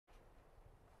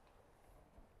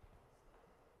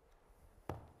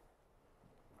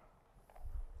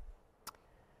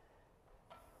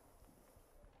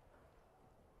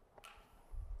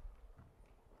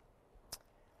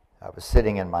was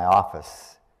sitting in my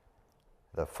office.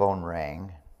 The phone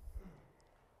rang.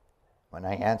 When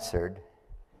I answered,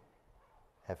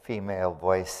 a female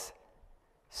voice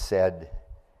said,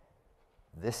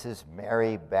 "This is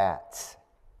Mary Batts."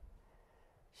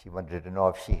 She wanted to know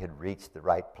if she had reached the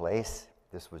right place.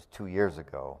 This was 2 years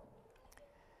ago.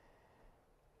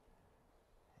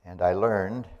 And I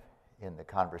learned in the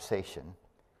conversation,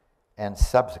 and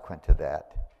subsequent to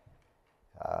that,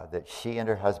 that she and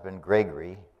her husband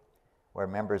Gregory were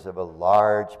members of a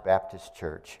large Baptist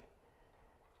church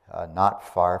not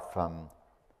far from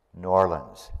New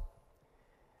Orleans.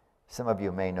 Some of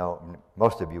you may know,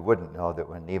 most of you wouldn't know, that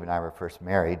when Eve and I were first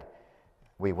married,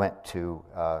 we went to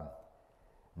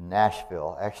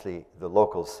Nashville. Actually, the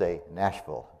locals say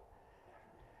Nashville,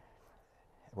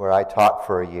 where I taught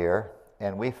for a year,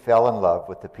 and we fell in love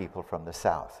with the people from the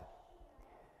South.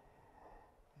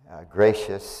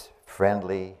 Gracious,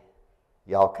 friendly,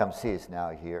 y'all come see us now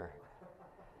here.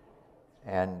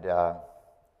 And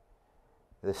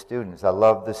the students, I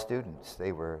loved the students.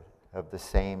 They were of the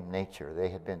same nature. They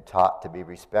had been taught to be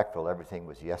respectful. Everything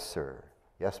was yes, sir,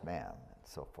 yes, ma'am, and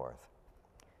so forth.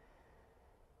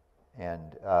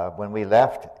 And when we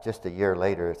left just a year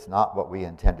later, it's not what we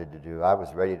intended to do. I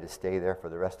was ready to stay there for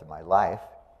the rest of my life.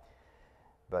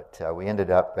 But we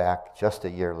ended up back just a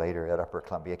year later at Upper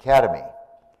Columbia Academy.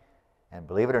 And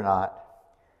believe it or not,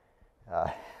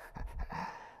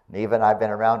 Neva and I have been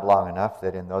around long enough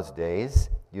that in those days,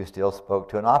 you still spoke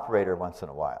to an operator once in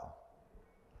a while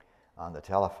on the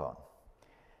telephone.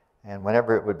 And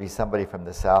whenever it would be somebody from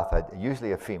the South,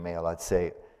 usually a female, I'd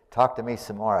say, "Talk to me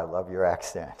some more, I love your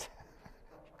accent."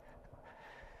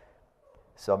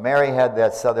 So Mary had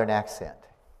that Southern accent.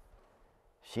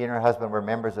 She and her husband were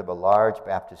members of a large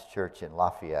Baptist church in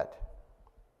Lafayette.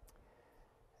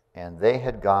 And they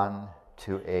had gone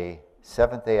to a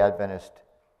Seventh-day Adventist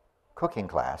cooking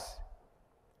class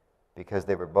because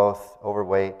they were both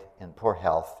overweight, in poor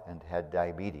health, and had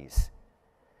diabetes.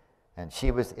 And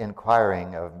she was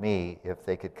inquiring of me if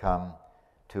they could come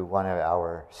to one of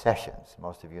our sessions.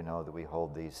 Most of you know that we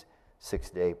hold these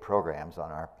 6-day programs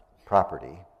on our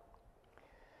property.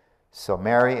 So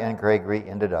Mary and Gregory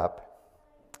ended up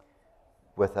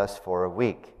with us for a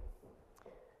week.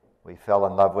 We fell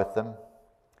in love with them,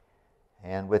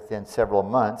 and within several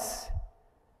months,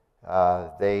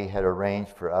 they had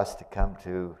arranged for us to come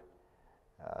to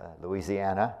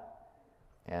Louisiana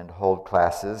and hold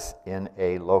classes in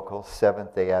a local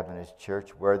Seventh-day Adventist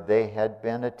church where they had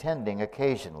been attending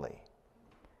occasionally.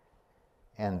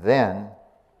 And then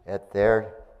at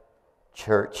their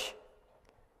church,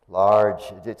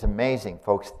 large, it's amazing,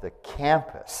 folks, the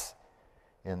campus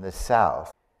in the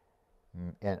South,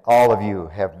 and all of you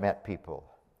have met people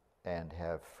and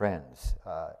have friends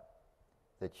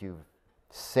that you've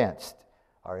sensed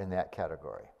are in that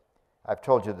category. I've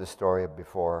told you the story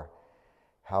before,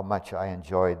 how much I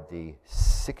enjoyed the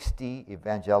 60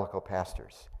 evangelical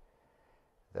pastors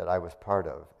that I was part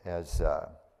of as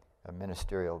a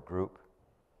ministerial group,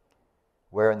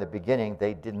 where in the beginning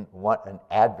they didn't want an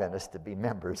Adventist to be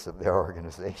members of their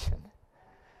organization.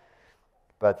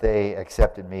 But they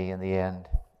accepted me in the end,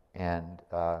 and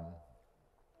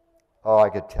I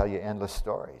could tell you endless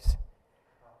stories.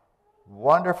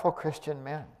 Wonderful Christian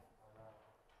men,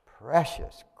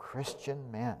 precious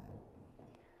Christian men.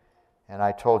 And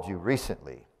I told you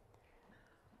recently,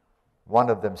 one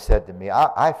of them said to me,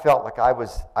 I felt like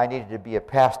I needed to be a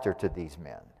pastor to these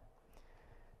men.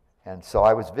 And so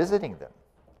I was visiting them.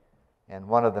 And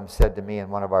one of them said to me in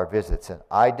one of our visits, and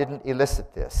I didn't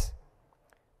elicit this,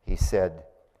 he said,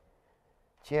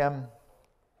 "Jim,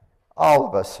 all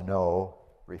of us know,"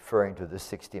 referring to the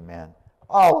 60 men,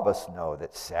 "all of us know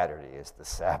that Saturday is the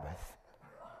Sabbath."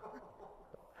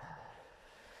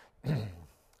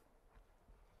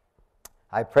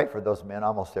 I pray for those men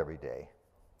almost every day.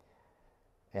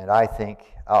 And I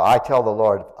think, I tell the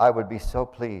Lord, I would be so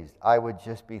pleased, I would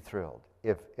just be thrilled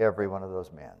if every one of those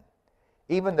men,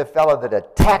 even the fellow that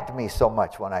attacked me so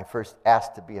much when I first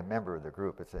asked to be a member of the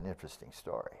group, it's an interesting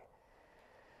story.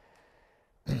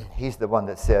 He's the one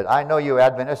that said, "I know you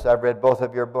Adventists, I've read both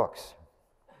of your books."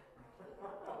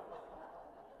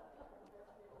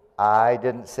 I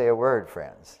didn't say a word,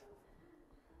 friends.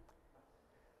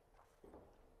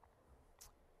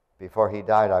 Before he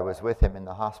died, I was with him in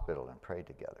the hospital and prayed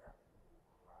together.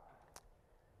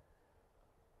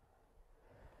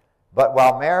 But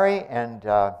while Mary and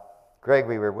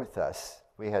Gregory were with us,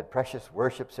 we had precious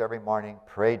worships every morning,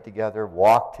 prayed together,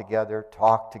 walked together,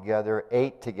 talked together,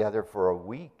 ate together for a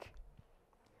week.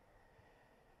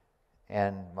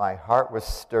 And my heart was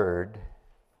stirred.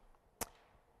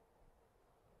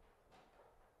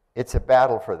 It's a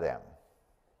battle for them.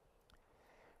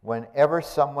 Whenever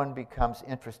someone becomes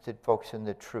interested, folks, in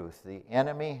the truth, the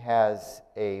enemy has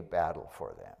a battle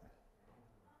for them.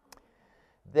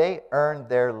 They earn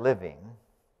their living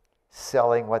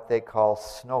selling what they call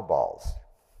snowballs.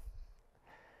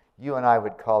 You and I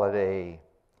would call it a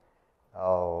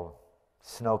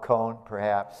snow cone,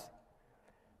 perhaps.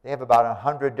 They have about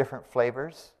 100 different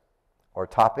flavors or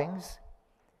toppings,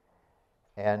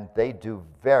 and they do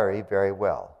very, very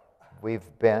well. We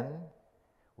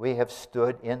have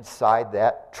stood inside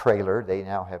that trailer. They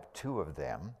now have 2 of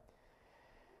them.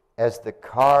 As the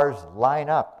cars line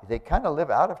up, they kind of live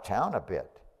out of town a bit.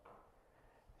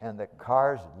 And the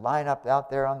cars line up out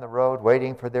there on the road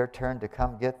waiting for their turn to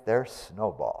come get their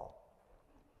snowball.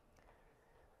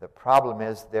 The problem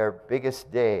is their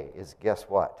biggest day is, guess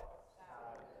what?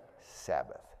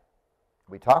 Sabbath.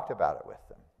 We talked about it with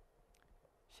them.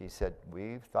 She said,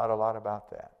 we've thought a lot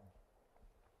about that.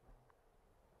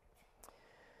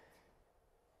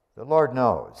 The Lord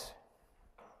knows.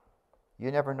 You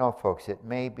never know, folks. It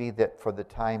may be that for the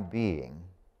time being,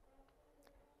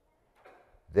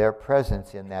 their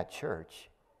presence in that church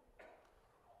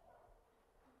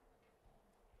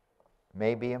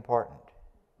may be important.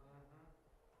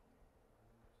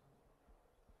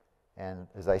 And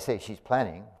as I say, she's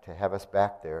planning to have us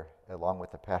back there along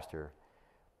with the pastor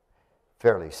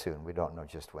fairly soon. We don't know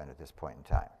just when at this point in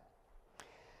time.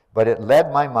 But it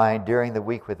led my mind during the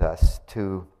week with us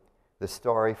to the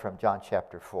story from John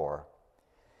chapter 4,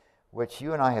 which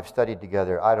you and I have studied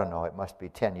together, I don't know, it must be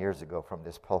 10 years ago from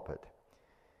this pulpit.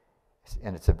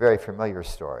 And it's a very familiar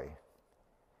story.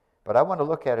 But I want to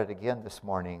look at it again this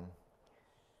morning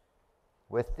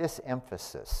with this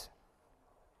emphasis.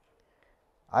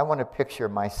 I want to picture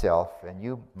myself, and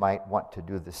you might want to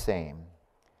do the same,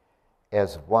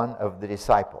 as one of the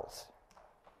disciples.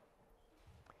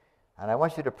 And I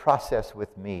want you to process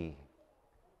with me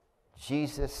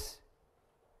Jesus'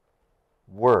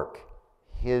 work,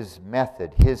 his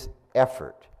method, his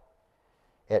effort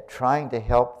at trying to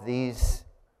help these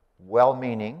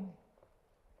well-meaning,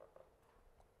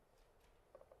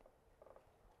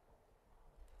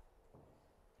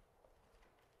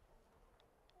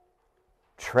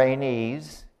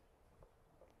 trainees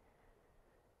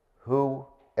who,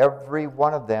 every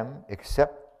one of them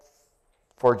except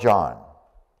for John,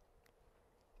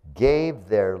 gave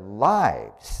their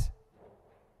lives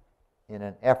in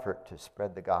an effort to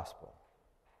spread the gospel.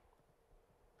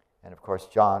 And of course,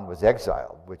 John was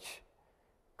exiled, which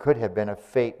could have been a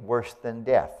fate worse than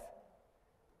death.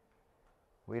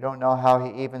 We don't know how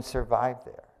he even survived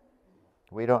there.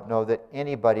 We don't know that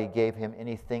anybody gave him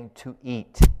anything to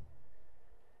eat.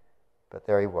 But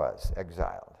there he was,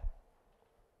 exiled.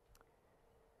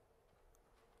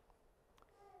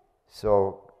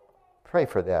 So pray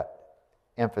for that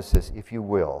emphasis, if you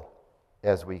will,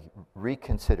 as we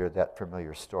reconsider that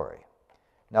familiar story.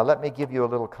 Now let me give you a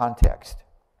little context.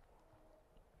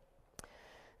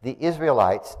 The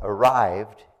Israelites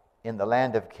arrived in the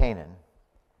land of Canaan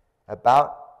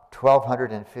about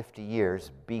 1,250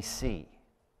 years BC.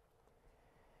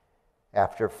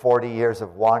 After 40 years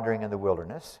of wandering in the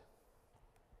wilderness,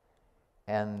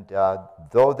 and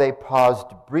though they paused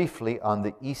briefly on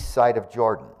the east side of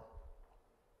Jordan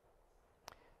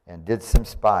and did some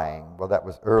spying, well, that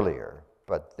was earlier,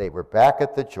 but they were back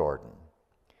at the Jordan.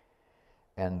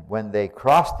 And when they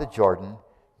crossed the Jordan,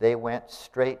 they went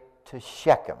straight to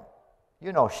Shechem.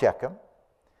 You know Shechem,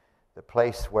 the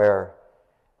place where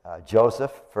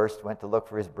Joseph first went to look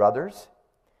for his brothers.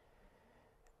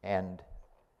 And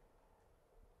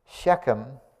Shechem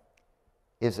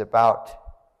is about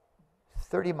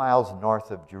 30 miles north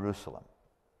of Jerusalem,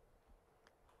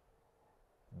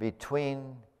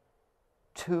 between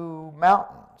 2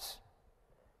 mountains.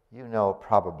 You know,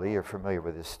 probably, you're familiar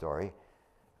with this story.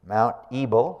 Mount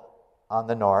Ebal on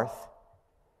the north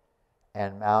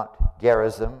and Mount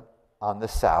Gerizim on the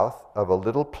south, of a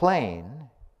little plain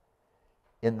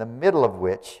in the middle of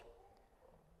which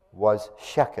was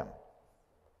Shechem.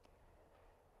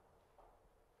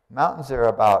 Mountains are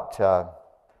about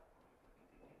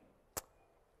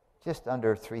just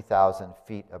under 3,000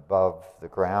 feet above the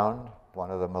ground,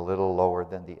 one of them a little lower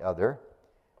than the other.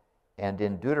 And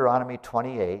in Deuteronomy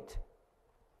 28,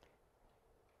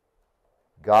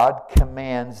 God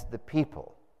commands the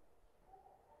people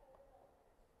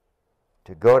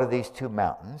to go to these 2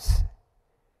 mountains.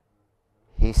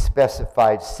 He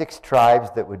specified 6 tribes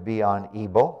that would be on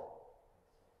Ebal,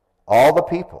 all the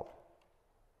people,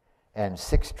 and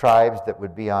 6 tribes that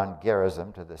would be on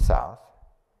Gerizim to the south.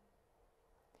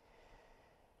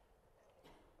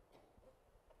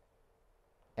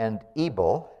 And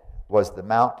Ebal was the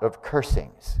Mount of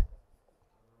Cursings.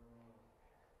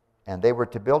 And they were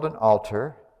to build an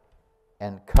altar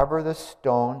and cover the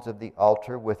stones of the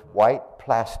altar with white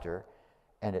plaster.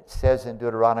 And it says in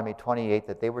Deuteronomy 28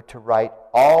 that they were to write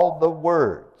all the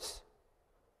words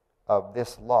of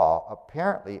this law.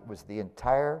 Apparently, it was the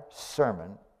entire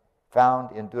sermon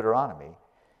found in Deuteronomy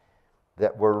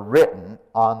that were written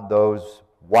on those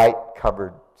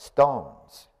white-covered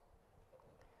stones.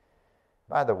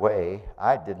 By the way,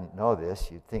 I didn't know this.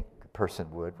 You'd think a person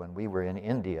would. When we were in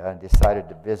India and decided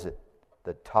to visit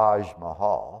the Taj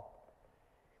Mahal,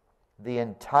 the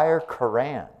entire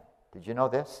Quran, did you know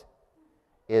this,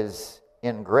 is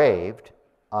engraved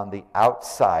on the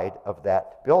outside of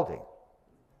that building.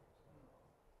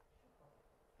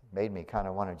 Made me kind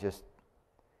of want to just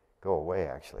go away,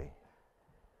 actually.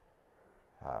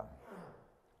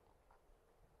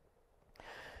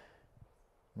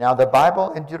 Now, the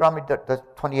Bible in Deuteronomy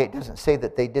 28 doesn't say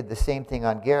that they did the same thing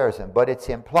on Gerizim, but it's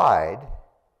implied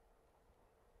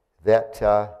that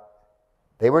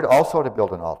they were also to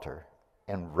build an altar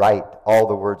and write all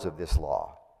the words of this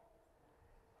law.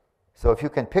 So if you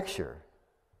can picture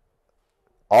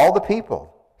all the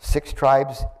people, 6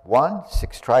 tribes one,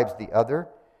 6 tribes the other,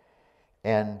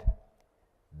 and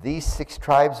these 6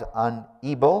 tribes on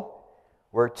Ebal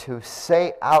were to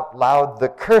say out loud the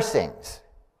cursings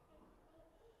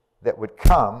that would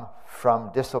come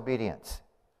from disobedience.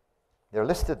 They're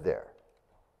listed there.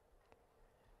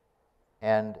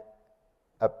 And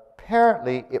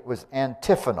apparently it was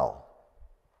antiphonal.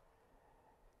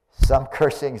 Some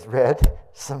cursings read,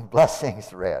 some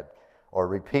blessings read or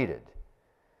repeated.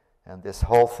 And this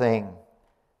whole thing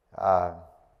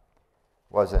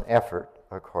was an effort,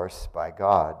 of course, by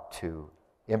God to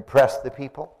impress the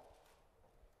people.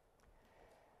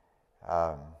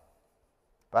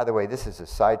 By the way, this is a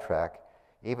sidetrack.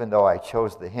 Even though I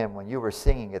chose the hymn, when you were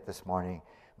singing it this morning,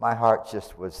 my heart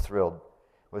just was thrilled.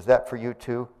 Was that for you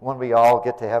too? When we all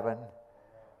get to heaven,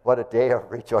 what a day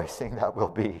of rejoicing that will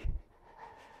be.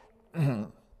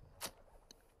 Now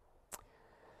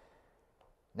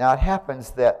it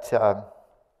happens that, so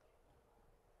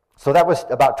that was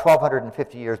about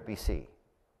 1250 years BC.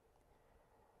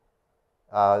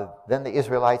 Then the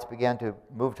Israelites began to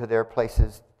move to their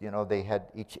places. You know, they had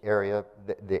each area,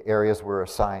 the areas were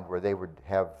assigned where they would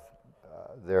have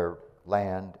their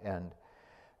land. And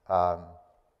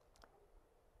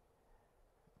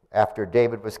after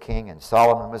David was king and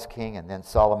Solomon was king, and then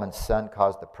Solomon's son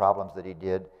caused the problems that he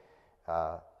did.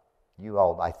 You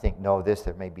all, I think, know this.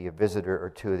 There may be a visitor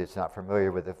or two that's not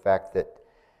familiar with the fact that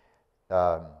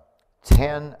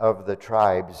 10 of the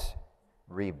tribes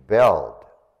rebelled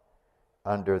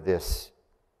under this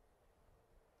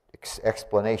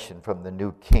explanation from the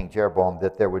new king, Jeroboam,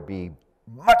 that there would be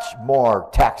much more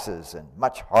taxes and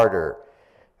much harder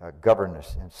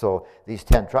governance. And so these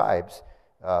 10 tribes,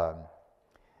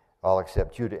 all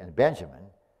except Judah and Benjamin,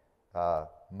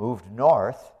 moved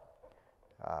north,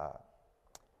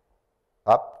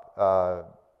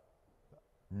 up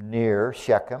near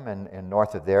Shechem and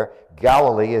north of there.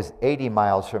 Galilee is 80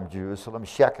 miles from Jerusalem.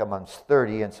 Shechem is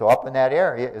 30, and so up in that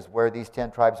area is where these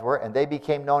 10 tribes were, and they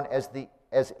became known as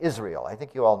Israel. I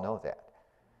think you all know that.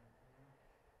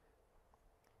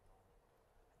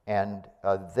 And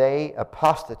they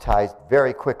apostatized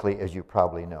very quickly, as you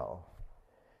probably know.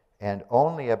 And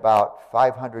only about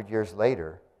 500 years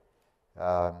later,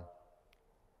 God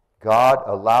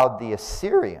allowed the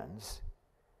Assyrians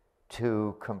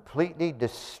to completely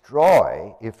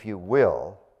destroy, if you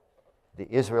will, the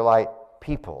Israelite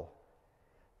people,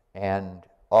 and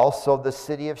also the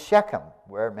city of Shechem,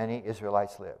 where many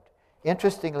Israelites lived.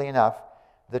 Interestingly enough,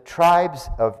 the tribes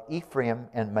of Ephraim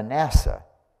and Manasseh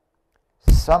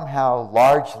somehow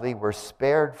largely were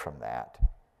spared from that.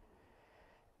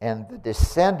 And the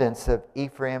descendants of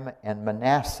Ephraim and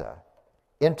Manasseh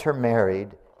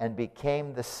intermarried and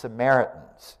became the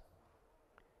Samaritans,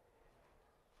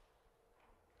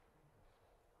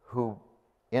 who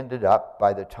ended up,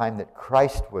 by the time that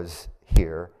Christ was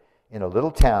here, in a little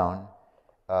town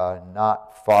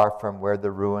not far from where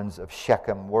the ruins of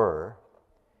Shechem were.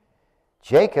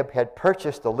 Jacob had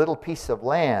purchased a little piece of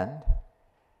land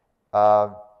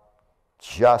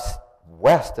just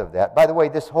west of that. By the way,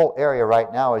 this whole area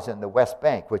right now is in the West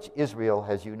Bank, which Israel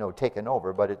has, you know, taken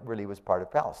over, but it really was part of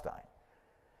Palestine.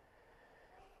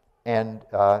 And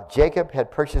Jacob had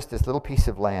purchased this little piece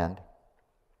of land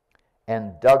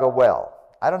and dug a well.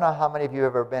 I don't know how many of you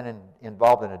have ever been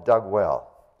involved in a dug well.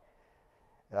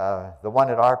 The one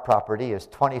at our property is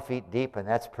 20 feet deep, and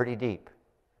that's pretty deep.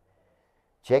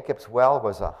 Jacob's well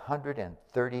was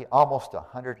 130, almost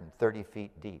 130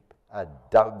 feet deep, a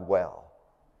dug well.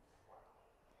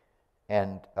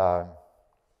 And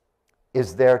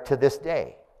is there to this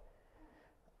day.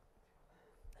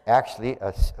 actually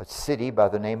a city by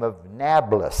the name of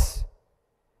Nablus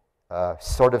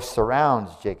sort of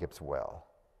surrounds Jacob's well.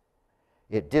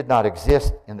 It did not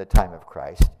exist in the time of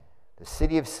Christ. The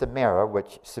city of Samaria,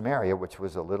 which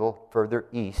was a little further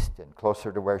east and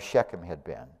closer to where Shechem had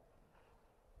been,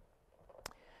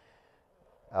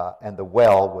 and the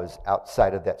well was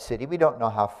outside of that city. We don't know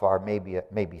how far,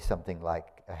 maybe something like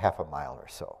a half a mile or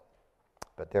so.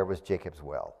 But there was Jacob's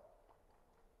well.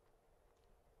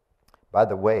 By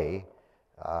the way,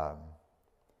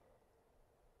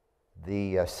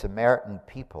 the Samaritan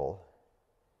people,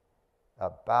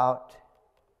 about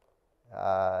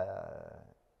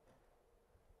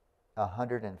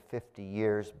 150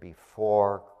 years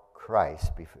before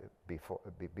Christ,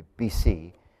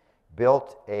 BC,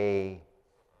 built a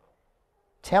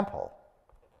temple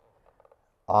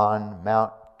on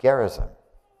Mount Gerizim,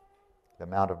 the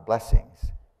Mount of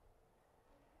Blessings.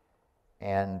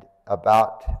 And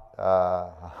about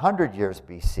 100 years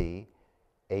BC,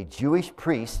 a Jewish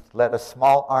priest led a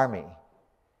small army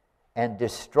and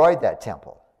destroyed that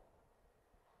temple.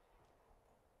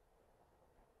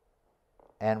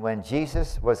 And when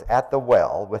Jesus was at the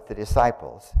well with the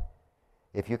disciples,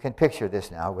 if you can picture this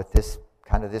now with this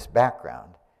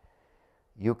background,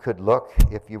 you could look,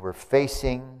 if you were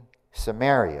facing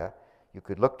Samaria, you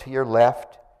could look to your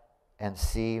left and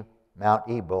see Mount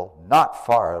Ebal, not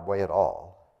far away at all.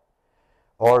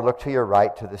 Or look to your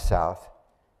right to the south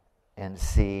and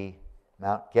see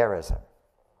Mount Gerizim.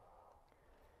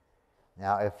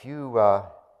 Now, if you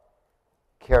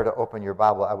care to open your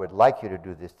Bible, I would like you to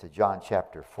do this to John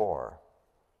chapter 4.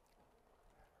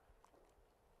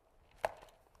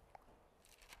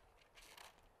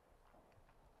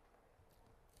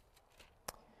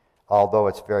 Although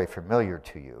it's very familiar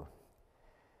to you.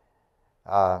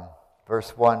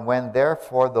 Verse 1, when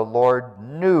therefore the Lord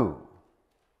knew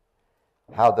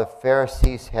how the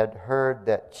Pharisees had heard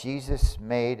that Jesus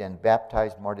made and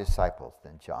baptized more disciples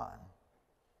than John.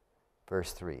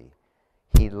 Verse 3,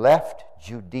 he left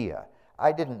Judea.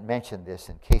 I didn't mention this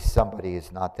in case somebody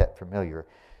is not that familiar.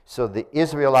 So the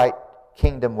Israelite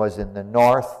kingdom was in the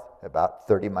north, about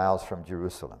 30 miles from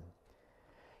Jerusalem.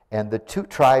 And the two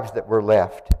tribes that were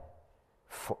left,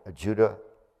 Judah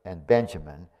and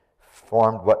Benjamin,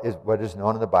 formed what is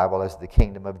known in the Bible as the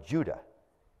kingdom of Judah,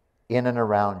 in and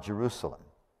around Jerusalem.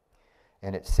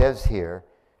 And it says here,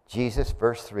 Jesus,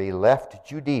 verse 3, left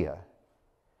Judea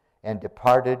and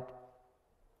departed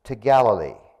to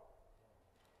Galilee.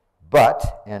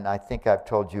 But, and I think I've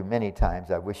told you many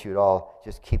times, I wish you'd all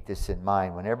just keep this in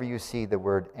mind, whenever you see the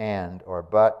word and or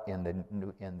but in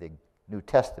the New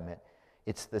Testament,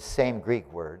 it's the same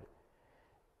Greek word.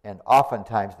 And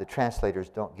oftentimes the translators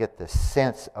don't get the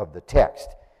sense of the text.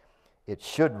 It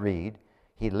should read,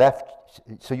 he left,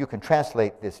 so you can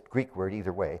translate this Greek word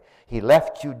either way. He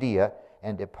left Judea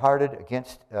and departed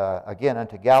again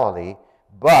unto Galilee,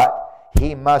 but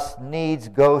he must needs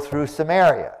go through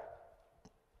Samaria.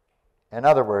 In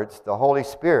other words, the Holy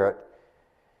Spirit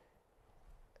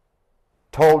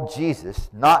told Jesus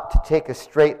not to take a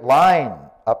straight line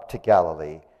up to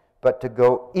Galilee, but to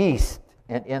go east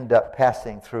and end up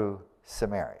passing through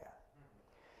Samaria.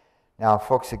 Now,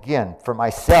 folks, again, for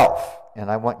myself, and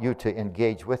I want you to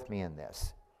engage with me in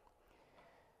this,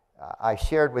 I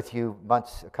shared with you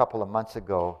a couple of months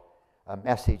ago a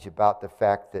message about the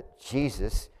fact that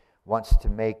Jesus wants to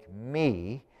make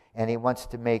me and he wants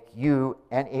to make you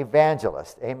an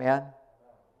evangelist. Amen?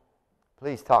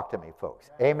 Please talk to me, folks.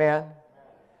 Amen?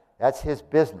 That's his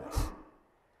business.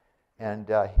 And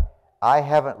I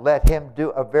haven't let him do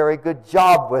a very good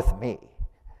job with me.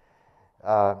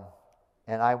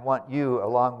 And I want you,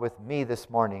 along with me this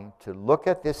morning, to look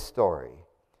at this story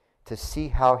to see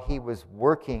how he was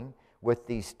working with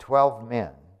these 12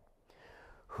 men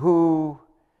who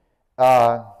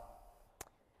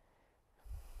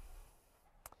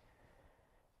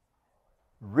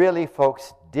really,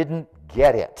 folks, didn't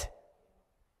get it.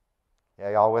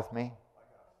 Yeah, y'all with me?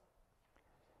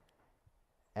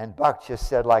 And Buck just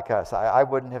said like us. I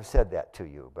wouldn't have said that to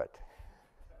you,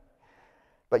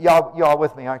 but y'all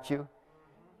with me, aren't you?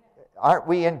 Aren't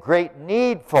we in great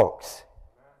need, folks,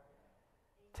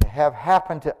 to have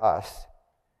happen to us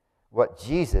what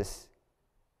Jesus,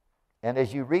 and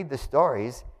as you read the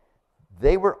stories,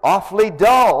 they were awfully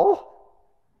dull,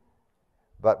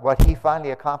 but what he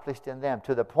finally accomplished in them,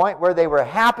 to the point where they were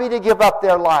happy to give up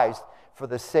their lives for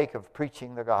the sake of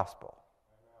preaching the gospel.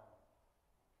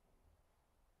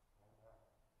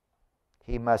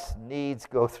 He must needs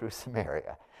go through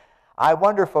Samaria. I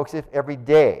wonder, folks, if every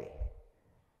day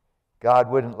God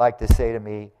wouldn't like to say to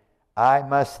me, I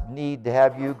must need to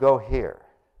have you go here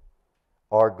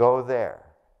or go there.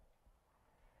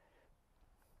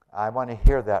 I want to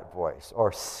hear that voice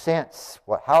or sense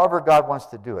however God wants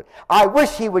to do it. I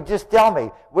wish he would just tell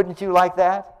me. Wouldn't you like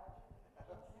that?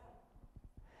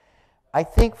 I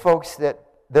think, folks, that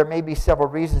there may be several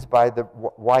reasons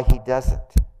why he doesn't.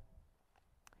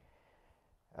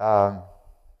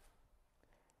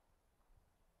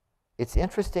 It's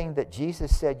interesting that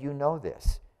Jesus said, you know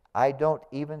this. I don't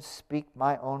even speak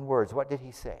my own words. What did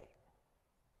he say?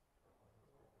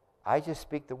 I just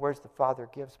speak the words the Father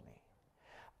gives me.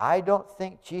 I don't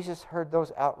think Jesus heard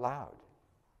those out loud.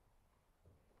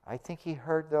 I think he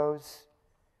heard those,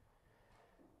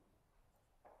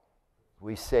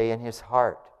 we say, in his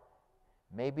heart.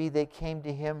 Maybe they came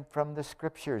to him from the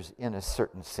Scriptures in a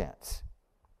certain sense.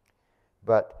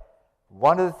 But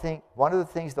one of the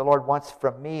things the Lord wants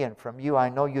from me and from you, I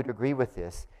know you'd agree with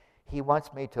this, he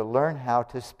wants me to learn how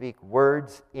to speak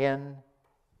words in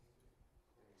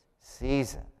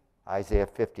season. Isaiah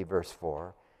 50, verse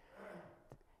 4.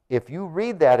 If you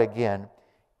read that again,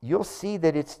 you'll see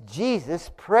that it's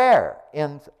Jesus' prayer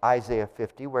in Isaiah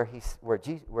 50, where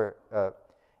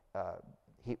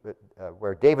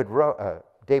David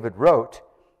wrote,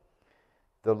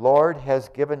 "The Lord has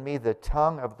given me the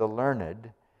tongue of the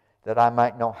learned, that I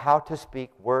might know how to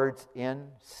speak words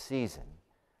in season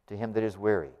to him that is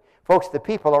weary." Folks, the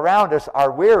people around us are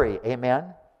weary,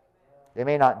 amen? They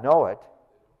may not know it.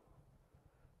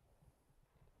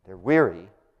 They're weary.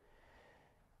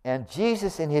 And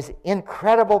Jesus, in his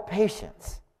incredible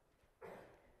patience,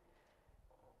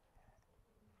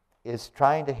 is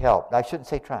trying to help. I shouldn't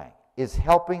say trying. Is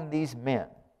helping these men.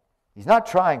 He's not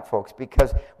trying, folks,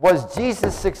 because was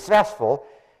Jesus successful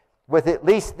with at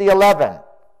least the 11?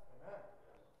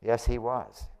 Yes, he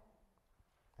was.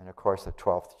 And of course, the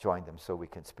 12th joined them, so we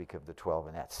can speak of the 12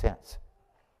 in that sense.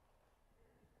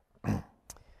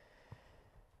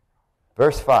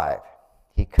 Verse 5.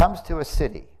 He comes to a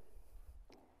city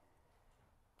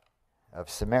of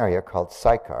Samaria called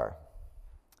Sychar,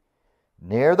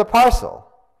 near the parcel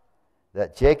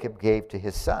that Jacob gave to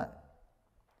his son.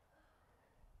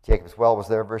 Jacob's well was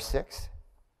there, verse 6.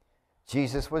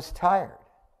 Jesus was tired.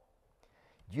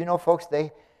 Do you know, folks,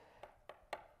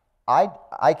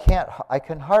 I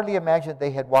can hardly imagine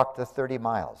they had walked the 30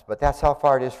 miles, but that's how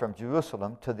far it is from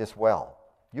Jerusalem to this well.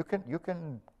 You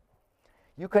can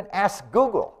ask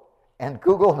Google, and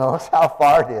Google knows how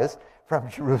far it is from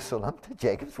Jerusalem to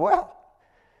Jacob's well.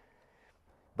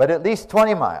 But at least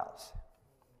 20 miles.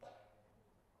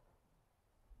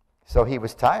 So he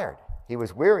was tired. He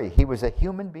was weary. He was a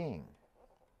human being.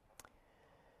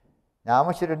 Now I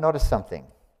want you to notice something.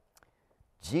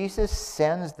 Jesus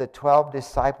sends the 12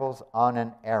 disciples on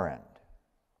an errand.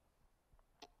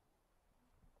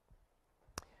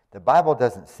 The Bible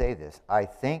doesn't say this. I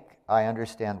think I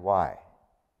understand why.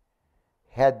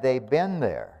 Had they been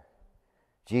there,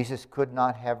 Jesus could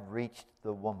not have reached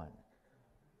the woman.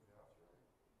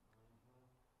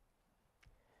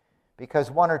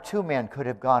 Because one or two men could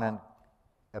have gone and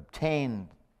obtained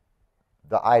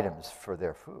the items for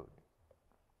their food.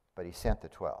 But he sent the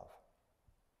 12.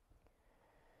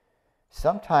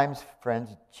 Sometimes, friends,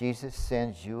 Jesus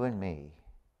sends you and me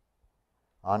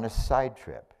on a side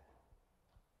trip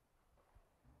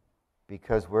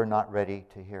because we're not ready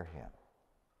to hear him.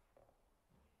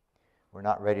 We're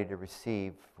not ready to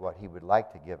receive what he would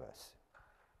like to give us.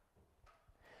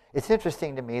 It's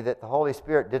interesting to me that the Holy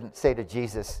Spirit didn't say to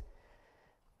Jesus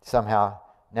somehow,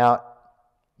 now,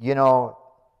 you know,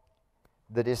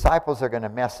 the disciples are going to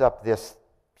mess up this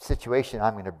situation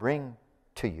I'm going to bring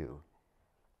to you.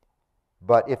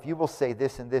 But if you will say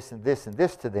this and this and this and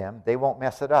this to them, they won't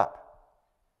mess it up.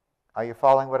 Are you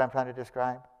following what I'm trying to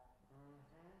describe?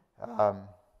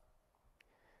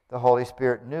 The Holy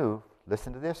Spirit knew,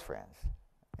 listen to this, friends,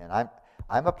 and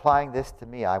I'm applying this to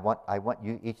me. I want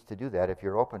you each to do that if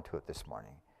you're open to it this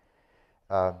morning.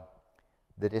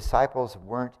 The disciples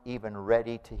weren't even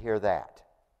ready to hear that.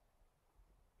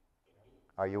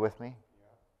 Are you with me?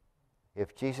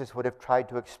 If Jesus would have tried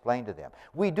to explain to them.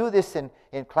 We do this in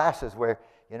classes where,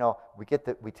 you know,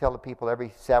 we tell the people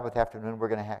every Sabbath afternoon we're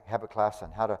going to have a class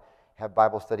on how to have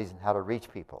Bible studies and how to reach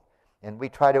people. And we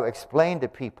try to explain to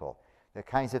people the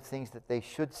kinds of things that they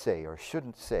should say or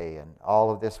shouldn't say and all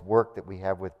of this work that we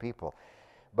have with people.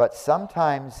 But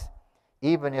sometimes,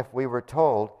 even if we were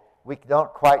told, we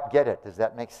don't quite get it. Does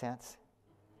that make sense?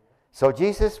 So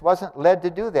Jesus wasn't led to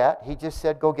do that. He just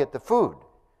said, go get the food.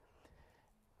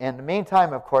 In the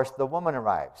meantime, of course, the woman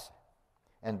arrives.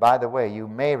 And by the way, you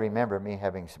may remember me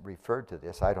having referred to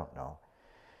this. I don't know.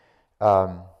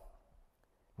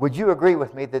 Would you agree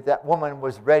with me that that woman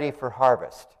was ready for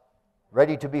harvest?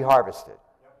 Ready to be harvested?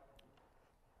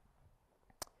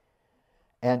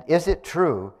 And is it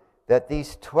true that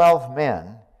these 12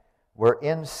 men were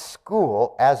in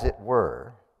school, as it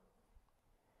were,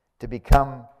 to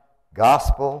become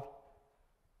gospel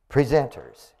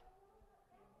presenters.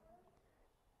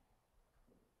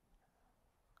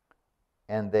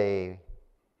 And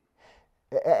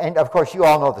of course you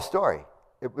all know the story.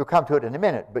 We'll come to it in a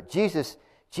minute. But Jesus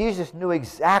knew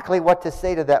exactly what to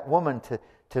say to that woman to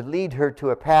lead her to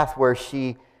a path where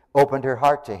she opened her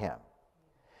heart to him.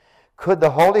 Could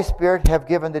the Holy Spirit have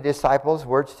given the disciples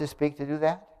words to speak to do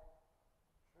that?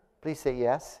 Please say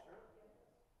yes.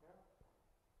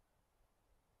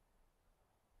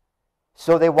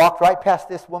 So they walked right past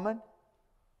this woman?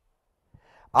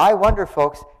 I wonder,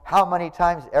 folks, how many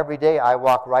times every day I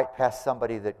walk right past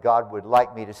somebody that God would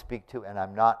like me to speak to and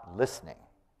I'm not listening.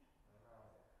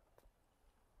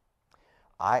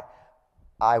 I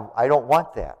don't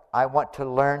want that. I want to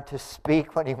learn to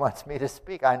speak when he wants me to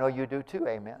speak. I know you do too,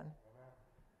 amen.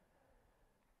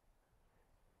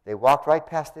 They walked right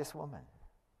past this woman.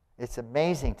 It's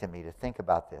amazing to me to think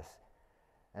about this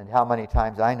and how many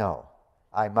times I know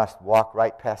I must walk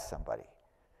right past somebody.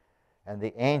 And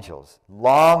the angels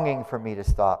longing for me to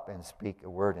stop and speak a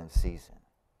word in season.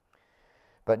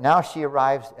 But now she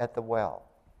arrives at the well.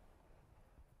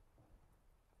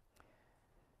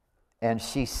 And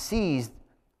she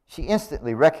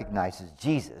instantly recognizes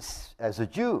Jesus as a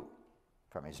Jew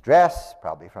from his dress,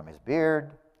 probably from his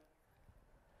beard,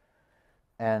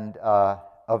 and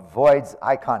avoids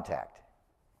eye contact.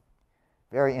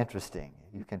 Very interesting.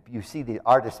 You see the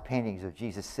artist paintings of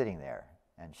Jesus sitting there,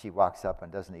 and she walks up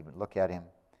and doesn't even look at him.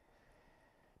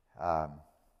 And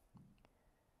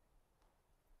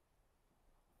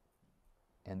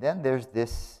then there's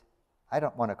this, I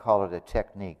don't want to call it a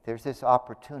technique, there's this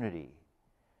opportunity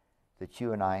that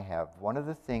you and I have. One of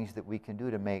the things that we can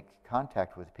do to make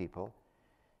contact with people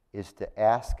is to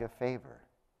ask a favor.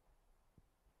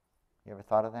 You ever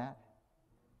thought of that?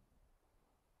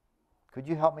 Could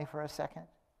you help me for a second?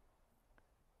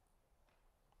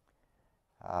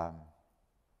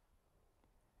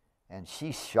 And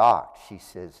she's shocked. She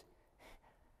says,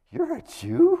 "You're a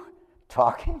Jew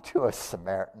talking to a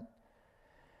Samaritan?"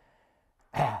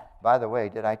 By the way,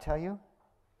 did I tell you?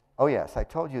 Oh yes, I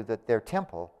told you that their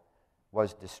temple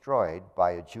was destroyed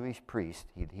by a Jewish priest.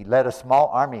 He led a small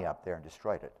army up there and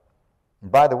destroyed it.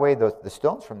 And by the way, the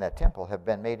stones from that temple have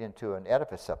been made into an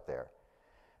edifice up there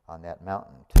on that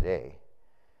mountain today.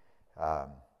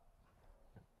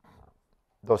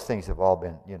 Those things have all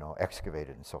been,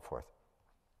 excavated and so forth.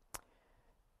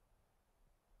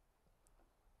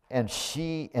 And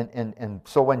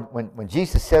so when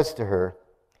Jesus says to her,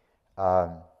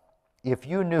 if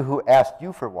you knew who asked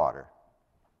you for water,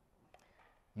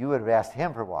 you would have asked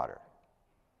him for water.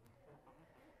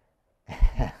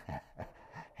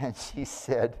 And she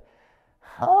said,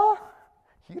 "Huh?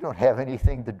 You don't have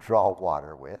anything to draw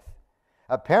water with."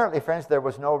 Apparently, friends, there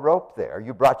was no rope there.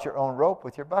 You brought your own rope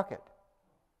with your bucket.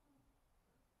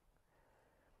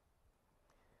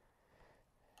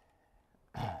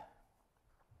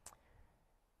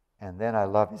 And then I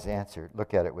love his answer.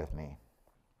 Look at it with me.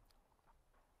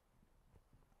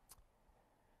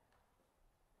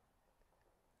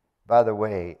 By the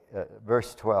way,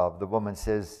 verse 12, the woman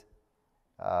says,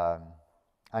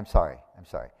 I'm sorry.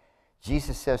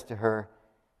 Jesus says to her,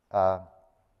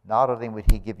 not only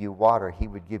would he give you water, he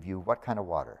would give you what kind of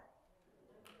water?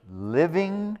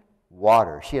 Living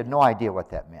water. She had no idea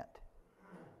what that meant.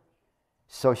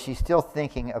 So she's still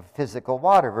thinking of physical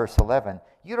water. Verse 11,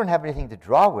 you don't have anything to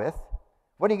draw with.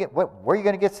 Where are you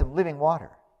going to get some living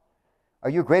water? Are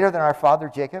you greater than our father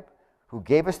Jacob, who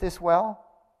gave us this well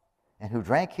and who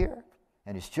drank here,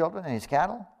 and his children and his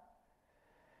cattle?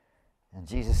 And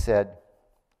Jesus said,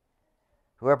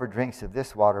 whoever drinks of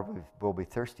this water will be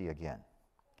thirsty again.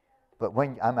 But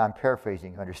when, I'm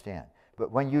paraphrasing, understand.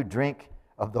 But when you drink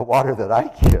of the water that I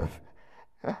give,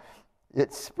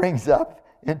 it springs up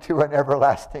into an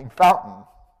everlasting fountain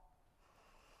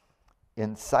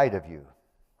inside of you.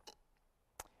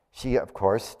 She, of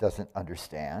course, doesn't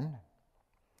understand.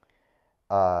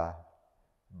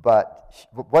 But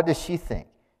what does she think?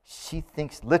 She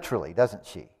thinks literally, doesn't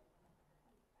she?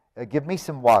 Give me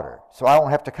some water so I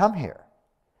won't have to come here.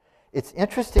 It's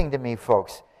interesting to me,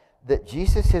 folks, that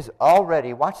Jesus has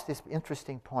already, watch this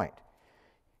interesting point.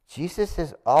 Jesus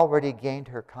has already gained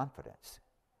her confidence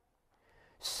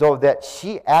so that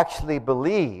she actually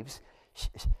believes,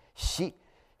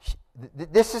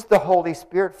 this is the Holy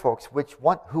Spirit, folks,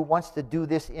 who wants to do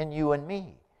this in you and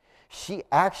me. She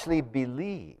actually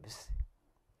believes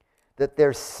that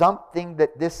there's something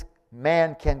that this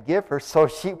man can give her so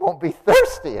she won't be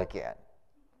thirsty again.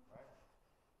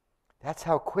 That's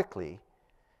how quickly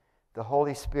the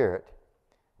Holy Spirit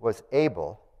was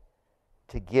able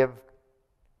to give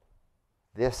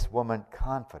this woman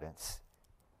confidence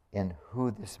in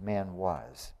who this man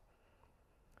was.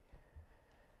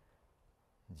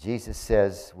 Jesus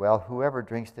says, well, whoever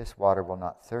drinks this water will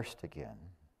not thirst again.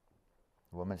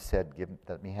 The woman said,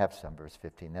 let me have some, verse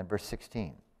 15. Then verse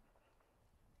 16.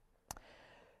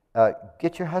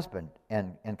 Get your husband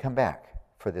and come back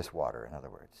for this water, in other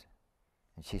words.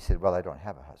 And she said, well, I don't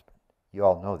have a husband. You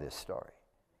all know this story.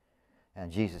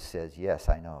 And Jesus says, yes,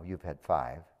 I know. You've had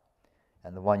 5.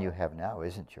 And the one you have now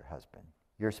isn't your husband.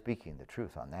 You're speaking the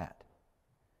truth on that.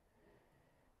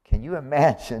 Can you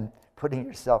imagine putting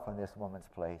yourself in this woman's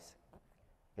place?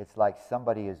 It's like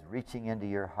somebody is reaching into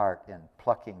your heart and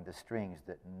plucking the strings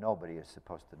that nobody is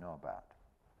supposed to know about.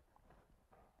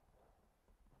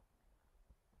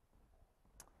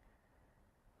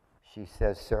 She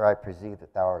says, sir, I perceive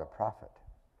that thou art a prophet.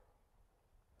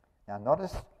 Now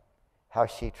notice how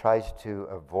she tries to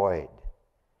avoid.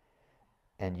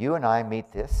 And you and I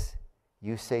meet this.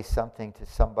 You say something to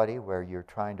somebody where you're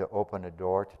trying to open a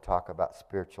door to talk about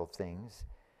spiritual things,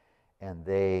 and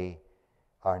they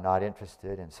are not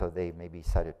interested, and so they maybe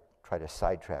try to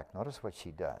sidetrack. Notice what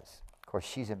she does. Of course,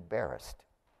 she's embarrassed.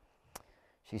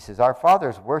 She says, our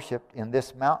fathers worshipped in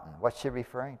this mountain. What's she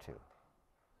referring to?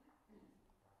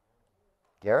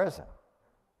 Gerizim.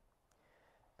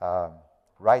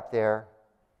 Right there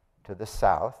to the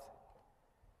south,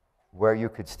 where you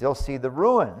could still see the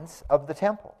ruins of the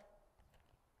temple.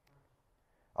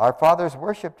 Our fathers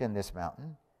worshipped in this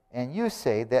mountain, and you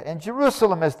say that in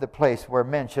Jerusalem is the place where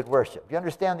men should worship. You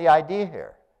understand the idea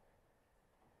here?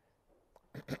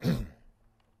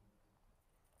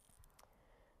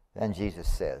 Then Jesus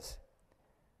says,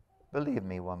 believe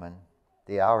me, woman,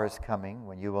 the hour is coming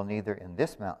when you will neither in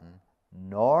this mountain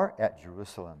nor at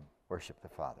Jerusalem worship the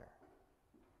Father.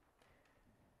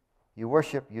 You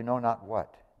worship you know not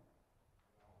what.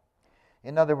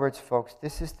 In other words, folks,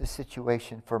 this is the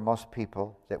situation for most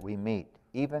people that we meet,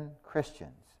 even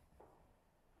Christians.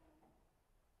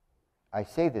 I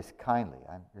say this kindly.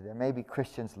 There may be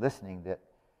Christians listening that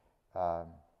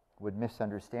would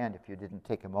misunderstand if you didn't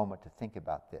take a moment to think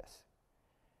about this.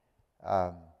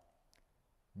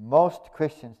 Most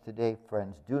Christians today,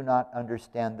 friends, do not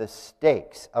understand the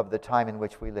stakes of the time in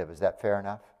which we live. Is that fair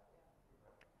enough?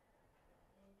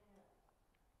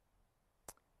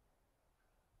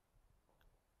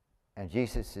 And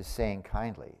Jesus is saying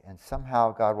kindly, and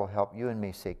somehow God will help you and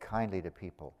me say kindly to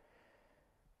people,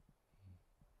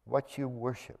 what you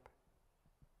worship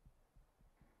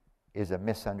is a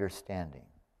misunderstanding.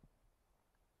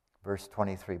 Verse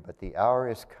 23, but the hour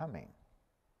is coming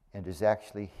and is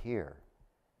actually here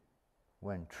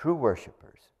when true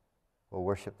worshipers will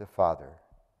worship the Father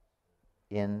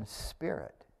in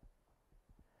spirit.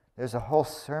 There's a whole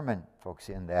sermon, folks,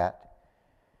 in that,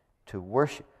 to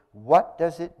worship. What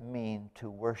does it mean to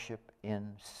worship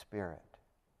in spirit?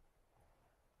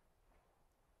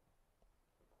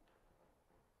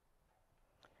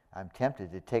 I'm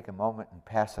tempted to take a moment and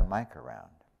pass a mic around.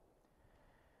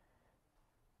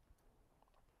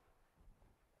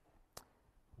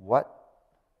 What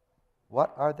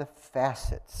are the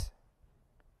facets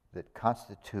that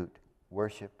constitute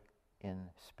worship in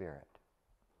spirit?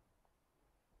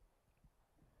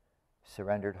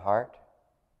 Surrendered heart,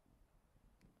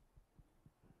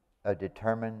 a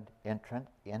determined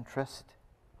interest,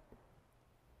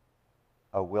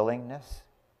 a willingness,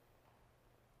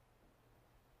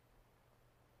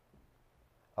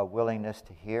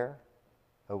 to hear,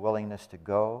 a willingness to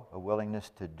go, a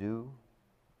willingness to do.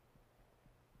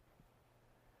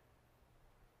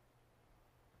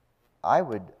 I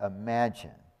would imagine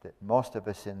that most of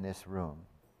us in this room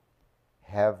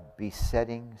have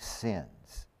besetting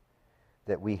sins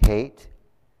that we hate,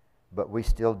 but we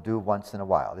still do once in a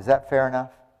while. Is that fair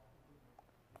enough?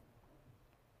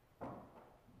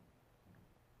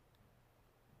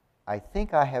 I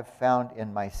think I have found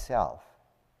in myself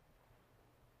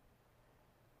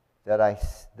that I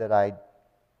see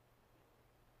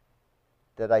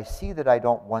that I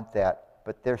don't want that,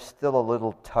 but there's still a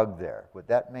little tug there. Would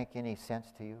that make any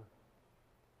sense to you?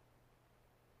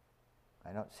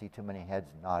 I don't see too many heads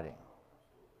nodding.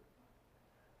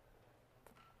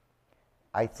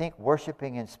 I think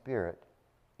worshiping in spirit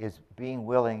is being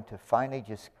willing to finally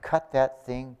just cut that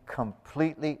thing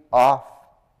completely off,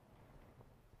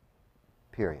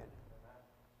 period.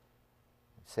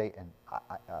 Say, and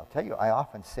I'll tell you, I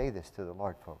often say this to the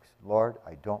Lord, folks. Lord,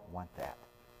 I don't want that.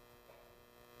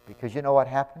 Because you know what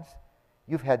happens?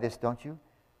 You've had this, don't you?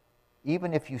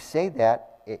 Even if you say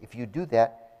that, if you do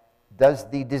that, does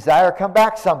the desire come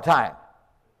back sometime?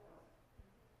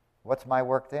 What's my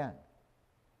work then?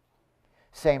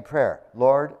 Same prayer.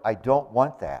 Lord, I don't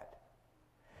want that.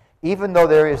 Even though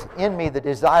there is in me the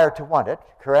desire to want it,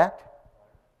 correct?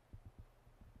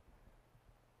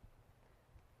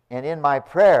 And in my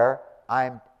prayer,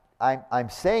 I'm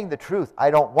saying the truth.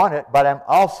 I don't want it, but I'm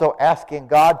also asking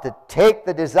God to take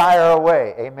the desire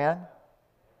away. Amen?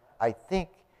 I think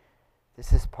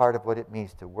this is part of what it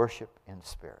means to worship in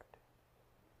spirit.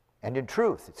 And in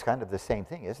truth. It's kind of the same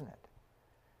thing, isn't it?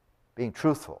 Being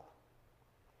truthful.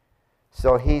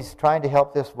 So he's trying to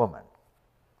help this woman.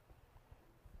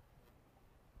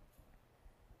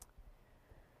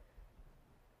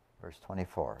 Verse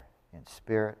 24, in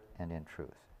spirit and in truth.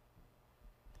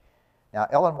 Now,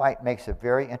 Ellen White makes a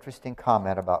very interesting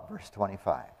comment about verse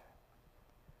 25.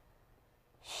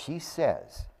 She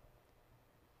says,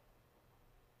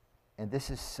 and this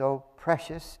is so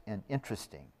precious and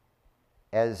interesting,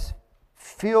 as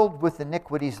filled with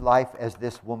iniquities life as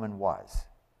this woman was.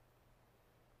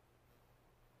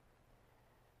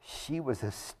 She was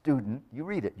a student. You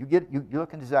read it. You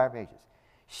look in Desire of Ages.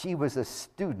 She was a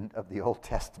student of the Old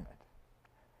Testament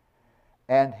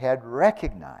and had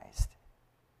recognized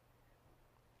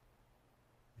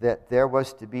that there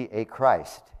was to be a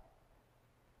Christ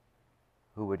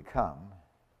who would come.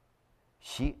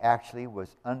 She actually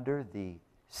was under the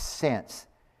sense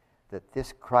that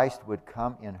this Christ would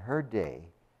come in her day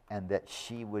and that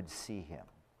she would see him.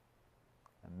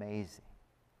 Amazing.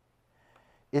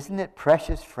 Isn't it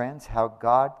precious, friends, how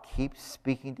God keeps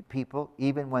speaking to people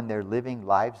even when they're living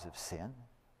lives of sin,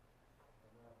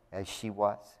 as she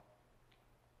was?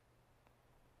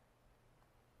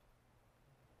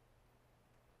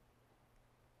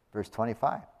 Verse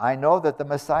 25, I know that the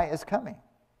Messiah is coming.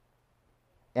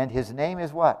 And his name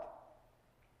is what?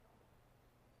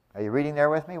 Are you reading there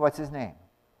with me? What's his name?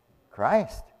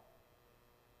 Christ.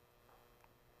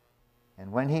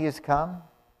 And when he is come,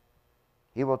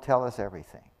 he will tell us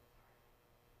everything.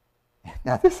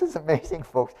 Now this is amazing,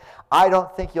 folks. I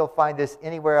don't think you'll find this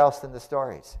anywhere else in the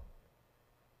stories.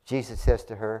 Jesus says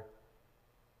to her,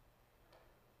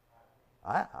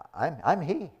 I'm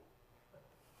he. Isn't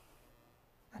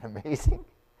that amazing?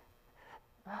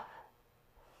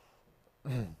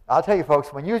 I'll tell you, folks,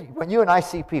 when you and I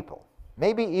see people,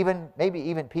 maybe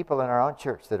even people in our own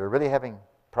church that are really having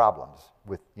problems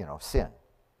with sin.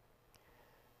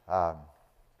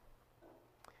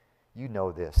 You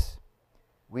know this.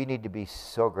 We need to be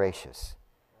so gracious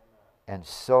and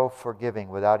so forgiving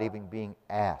without even being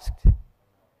asked.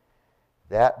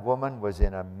 That woman was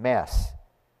in a mess,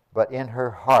 but in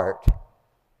her heart,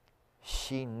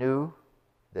 she knew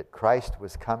that Christ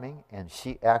was coming, and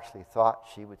she actually thought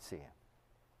she would see him.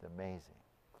 It's amazing.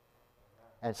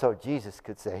 And so Jesus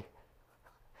could say,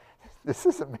 this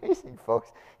is amazing,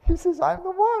 folks. He says, I'm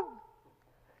the one.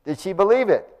 Did she believe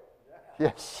it?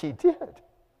 Yes, she did.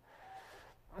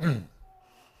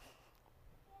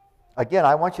 Again,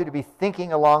 I want you to be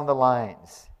thinking along the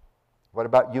lines. What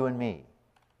about you and me?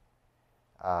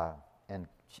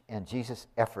 And Jesus'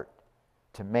 effort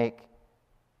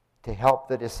to help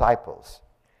the disciples.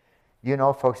 You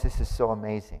know, folks, this is so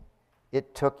amazing.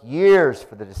 It took years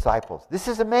for the disciples. This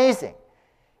is amazing.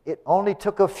 It only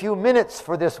took a few minutes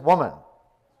for this woman.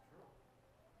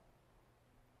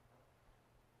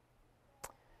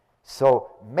 So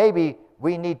maybe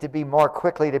we need to be more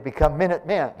quickly to become minute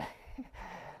men,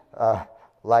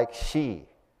 like she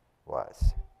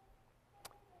was.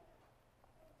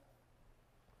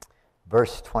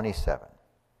 Verse 27.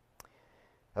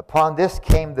 Upon this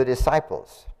came the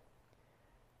disciples,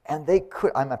 and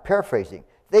I'm paraphrasing,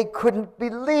 they couldn't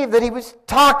believe that he was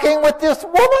talking with this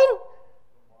woman.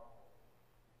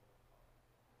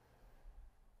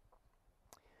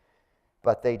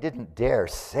 But they didn't dare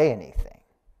say anything.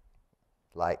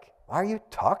 Like, why are you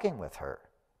talking with her?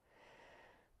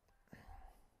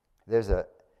 There's a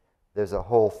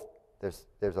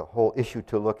whole issue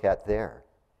to look at there.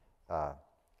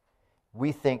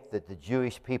 We think that the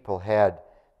Jewish people had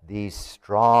these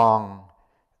strong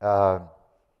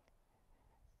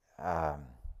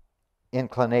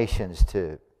inclinations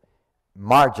to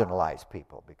marginalize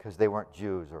people because they weren't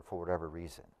Jews or for whatever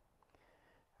reason.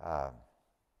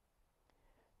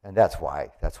 And that's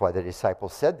why the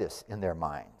disciples said this in their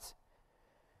minds.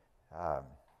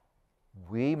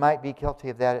 We might be guilty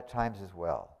of that at times as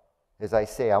well. As I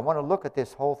say, I want to look at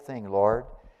this whole thing, Lord.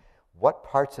 What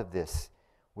parts of this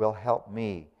will help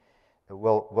me,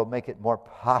 will make it more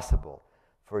possible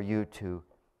for you to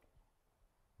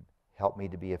help me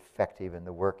to be effective in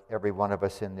the work every one of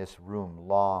us in this room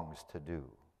longs to do.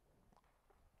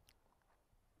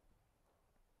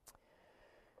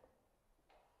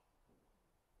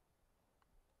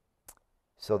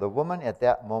 So the woman at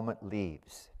that moment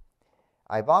leaves.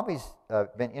 I've always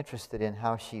been interested in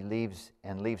how she leaves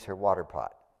her water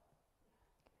pot.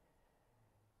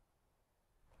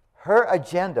 Her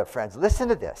agenda, friends, listen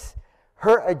to this.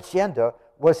 Her agenda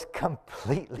was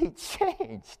completely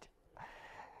changed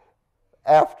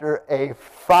after a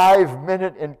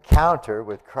 5-minute encounter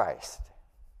with Christ.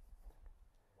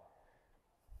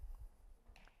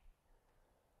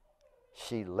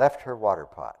 She left her water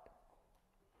pot.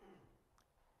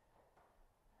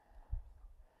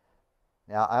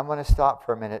 Now, I'm going to stop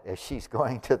for a minute as she's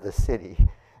going to the city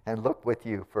and look with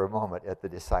you for a moment at the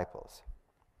disciples.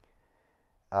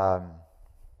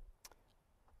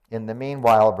 In the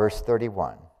meanwhile, verse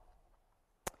 31,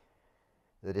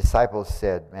 the disciples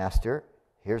said, Master,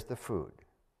 here's the food.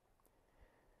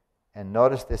 And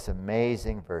notice this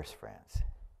amazing verse, friends.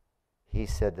 He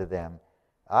said to them,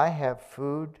 I have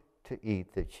food to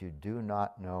eat that you do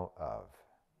not know of.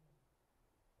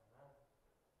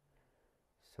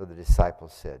 So the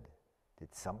disciples said,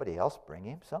 did somebody else bring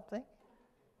him something?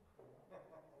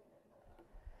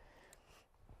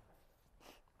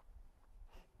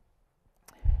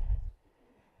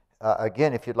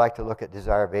 Again, if you'd like to look at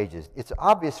Desire of Ages, it's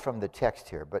obvious from the text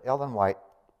here, but Ellen White,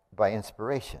 by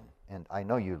inspiration, and I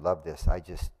know you love this,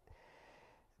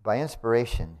 by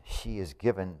inspiration, she is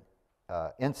given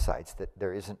insights that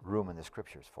there isn't room in the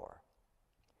scriptures for.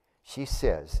 She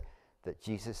says that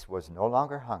Jesus was no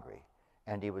longer hungry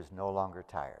and he was no longer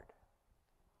tired.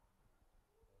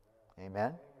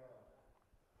 Amen?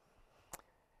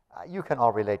 You can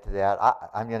all relate to that.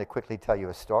 I'm going to quickly tell you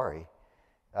a story.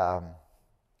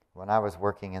 When I was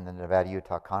working in the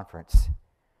Nevada-Utah conference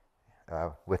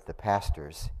with the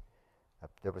pastors,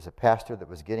 there was a pastor that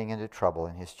was getting into trouble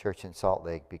in his church in Salt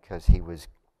Lake because he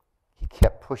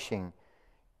kept pushing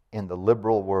in the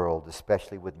liberal world,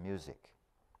 especially with music.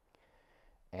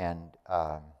 And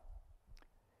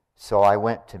so I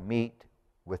went to meet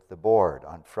with the board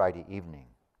on Friday evening.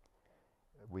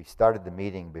 We started the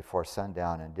meeting before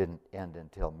sundown and didn't end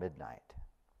until midnight,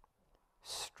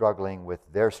 struggling with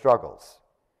their struggles.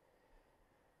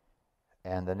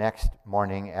 And the next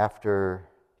morning after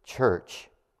church,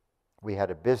 we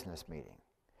had a business meeting.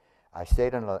 I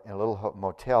stayed in a little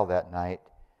motel that night.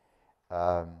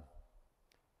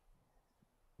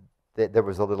 There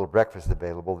was a little breakfast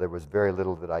available. There was very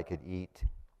little that I could eat.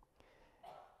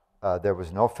 There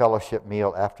was no fellowship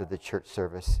meal after the church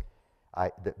service.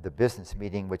 The business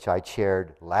meeting, which I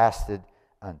chaired, lasted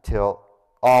until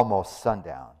almost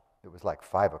sundown. It was like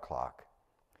 5 o'clock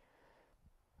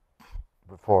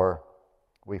before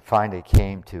we finally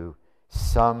came to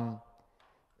some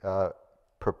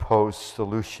proposed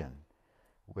solution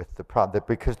with the problem.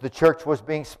 Because the church was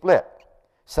being split.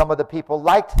 Some of the people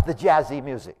liked the jazzy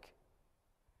music.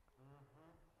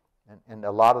 And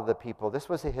a lot of the people, this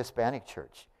was a Hispanic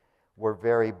church, were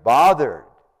very bothered.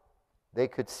 They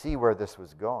could see where this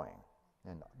was going.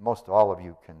 And most all of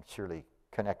you can surely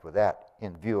connect with that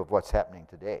in view of what's happening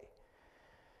today.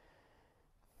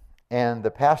 And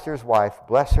the pastor's wife,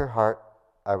 bless her heart,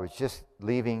 I was just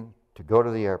leaving to go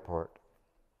to the airport,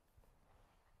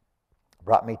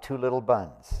 brought me 2 little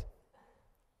buns.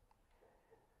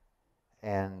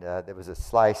 And there was a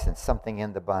slice and something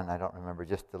in the bun, I don't remember,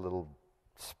 just a little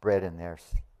spread in there,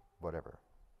 whatever.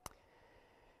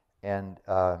 And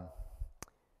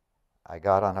I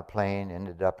got on a plane,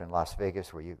 ended up in Las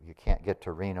Vegas, where you can't get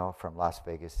to Reno from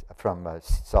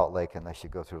Salt Lake unless you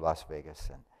go through Las Vegas.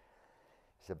 And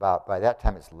it's about, by that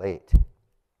time it's late,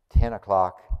 10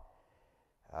 o'clock.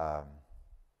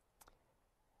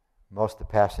 Most of the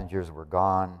passengers were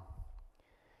gone.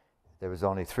 There was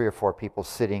only 3 or 4 people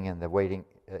sitting in the waiting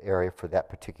area for that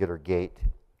particular gate.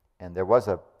 And there was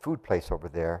a food place over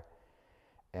there.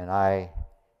 And I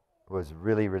was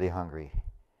really, really hungry.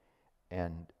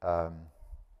 And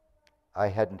I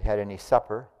hadn't had any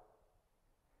supper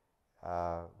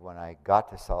when I got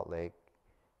to Salt Lake.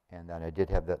 And then I did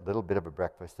have that little bit of a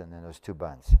breakfast and then those 2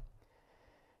 buns.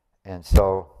 And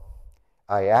so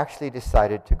I actually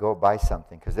decided to go buy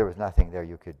something because there was nothing there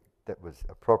that was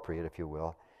appropriate, if you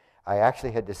will. I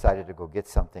actually had decided to go get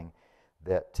something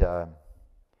that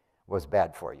was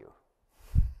bad for you.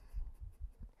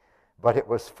 But it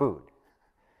was food.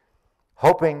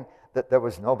 Hoping that there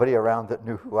was nobody around that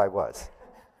knew who I was.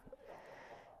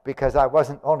 Because I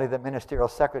wasn't only the ministerial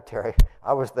secretary,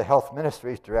 I was the health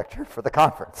ministries director for the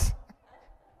conference.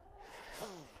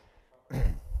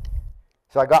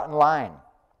 So I got in line.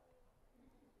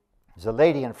 There's a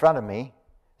lady in front of me.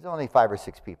 There's only 5 or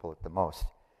 6 people at the most.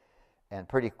 And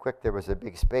pretty quick there was a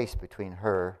big space between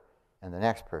her and the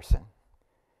next person.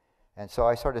 And so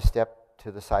I sort of stepped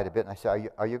to the side a bit and I said,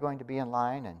 are you going to be in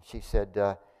line? And she said,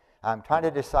 I'm trying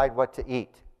to decide what to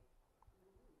eat.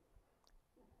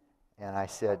 And I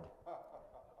said,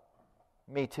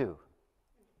 me too.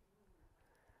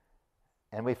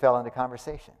 And we fell into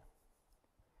conversation.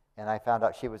 And I found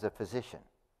out she was a physician.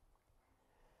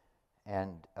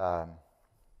 And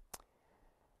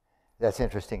that's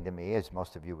interesting to me, as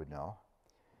most of you would know.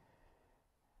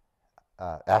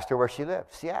 Asked her where she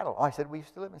lived. Seattle. Oh, I said, we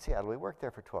used to live in Seattle. We worked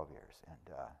there for 12 years. And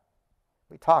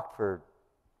we talked for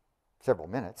several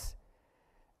minutes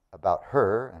about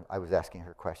her, and I was asking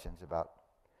her questions about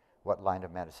what line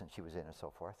of medicine she was in and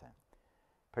so forth. And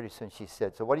pretty soon she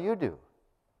said, so what do you do?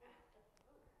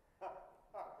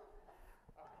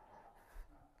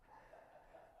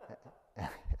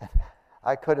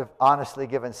 I could have honestly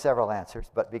given several answers,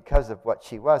 but because of what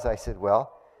she was, I said,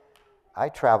 well, I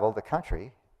travel the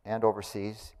country and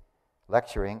overseas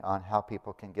lecturing on how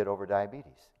people can get over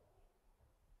diabetes.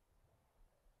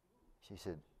 She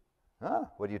said,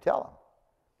 what do you tell them?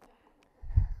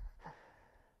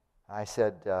 I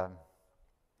said,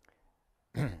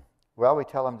 well, we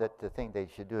tell them that the thing they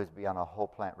should do is be on a whole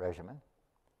plant regimen.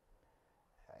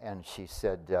 And she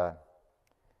said,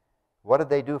 what do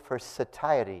they do for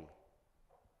satiety?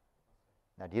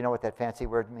 Now, do you know what that fancy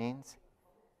word means?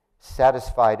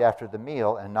 Satisfied after the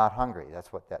meal and not hungry.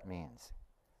 That's what that means.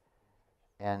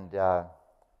 And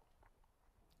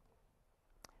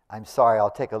I'm sorry, I'll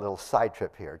take a little side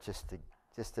trip here just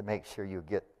to make sure you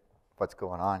get what's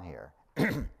going on here.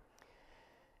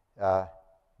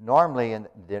 Normally,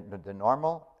 the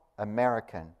normal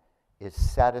American is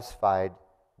satisfied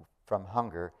from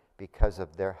hunger because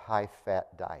of their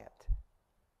high-fat diet.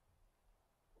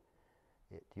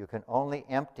 You can only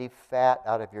empty fat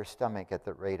out of your stomach at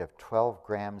the rate of 12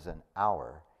 grams an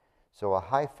hour. So a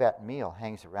high-fat meal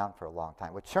hangs around for a long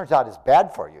time, which turns out is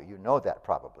bad for you. You know that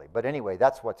probably. But anyway,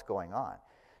 that's what's going on.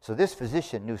 So this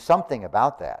physician knew something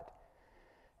about that.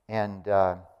 And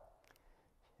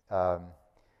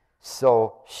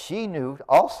so she knew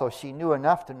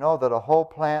enough to know that a whole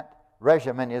plant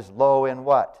regimen is low in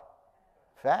what?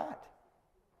 Fat.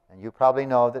 And you probably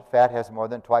know that fat has more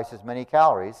than twice as many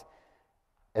calories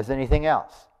as anything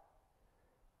else.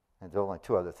 And there's only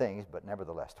two other things, but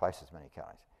nevertheless, twice as many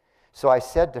calories. So I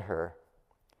said to her,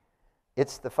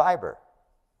 it's the fiber.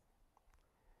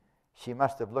 She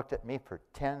must have looked at me for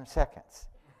 10 seconds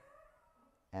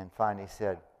and finally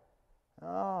said,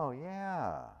 oh,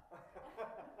 yeah.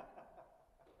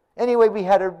 Anyway, we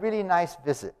had a really nice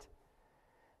visit.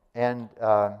 And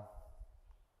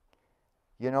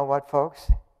you know what, folks?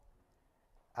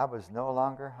 I was no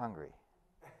longer hungry.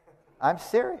 I'm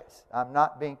serious. I'm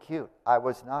not being cute. I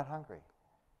was not hungry.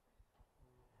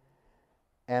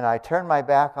 And I turned my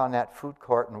back on that food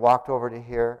court and walked over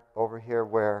here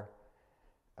where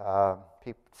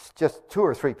just 2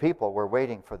 or 3 people were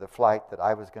waiting for the flight that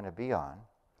I was going to be on.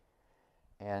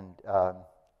 And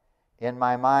in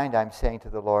my mind, I'm saying to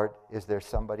the Lord, is there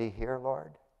somebody here,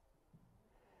 Lord?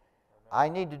 I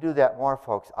need to do that more,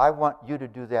 folks. I want you to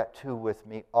do that too with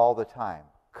me all the time.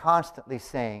 Constantly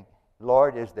saying,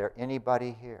 Lord, is there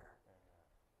anybody here?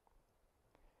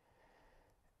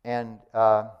 And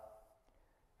my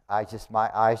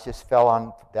eyes just fell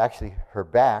on actually her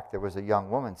back. There was a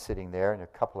young woman sitting there and a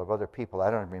couple of other people.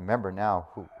 I don't remember now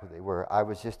who they were. I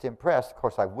was just impressed. Of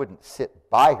course, I wouldn't sit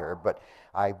by her, but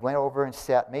I went over and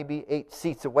sat maybe 8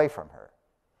 seats away from her.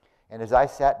 And as I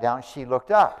sat down, she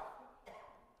looked up.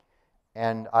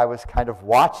 And I was kind of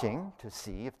watching to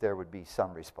see if there would be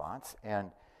some response.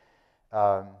 And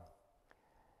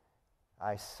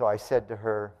so I said to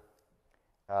her,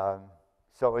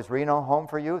 so is Reno home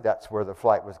for you? That's where the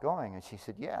flight was going. And she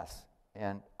said, yes.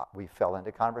 And we fell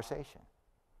into conversation.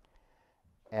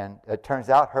 And it turns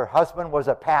out her husband was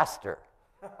a pastor.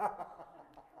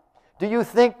 Do you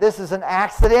think this is an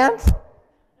accident?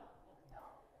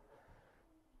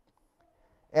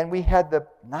 And we had the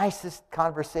nicest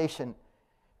conversation.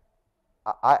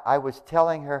 I was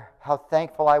telling her how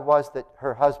thankful I was that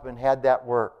her husband had that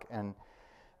work. And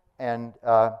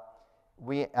I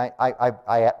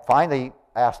finally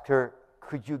asked her,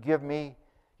 could you give me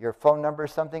your phone number or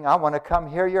something? I want to come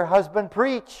hear your husband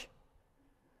preach.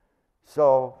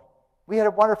 So we had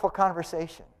a wonderful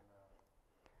conversation.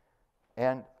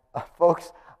 And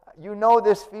folks, you know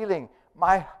this feeling.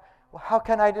 How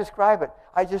can I describe it?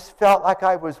 I just felt like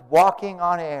I was walking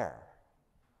on air.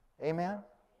 Amen?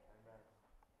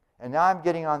 And now I'm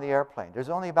getting on the airplane. There's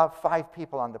only about 5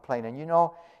 people on the plane. And you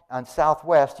know, on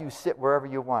Southwest, you sit wherever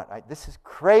you want. This is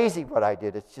crazy what I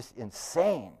did. It's just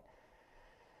insane.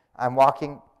 I'm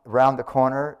walking around the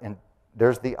corner, and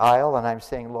there's the aisle, and I'm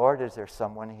saying, Lord, is there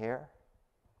someone here?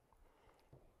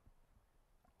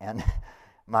 And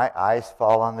my eyes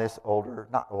fall on this older,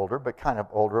 not older, but kind of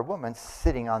older woman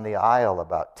sitting on the aisle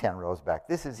about 10 rows back.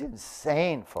 This is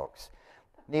insane, folks.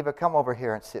 Neva, come over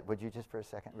here and sit, would you, just for a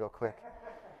second, real quick?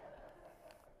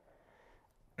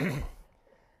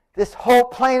 This whole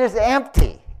plane is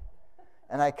empty.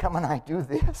 And I come and I do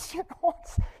this,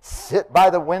 sit by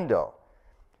the window.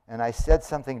 And I said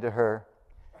something to her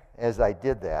as I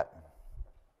did that.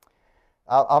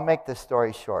 I'll make this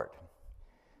story short.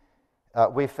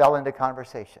 We fell into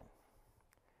conversation.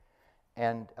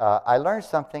 And I learned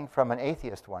something from an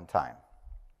atheist one time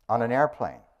on an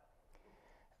airplane.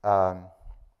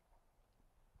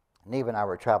 Neve and I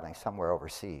were traveling somewhere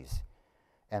overseas,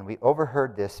 and we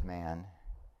overheard this man,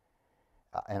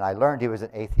 and I learned he was an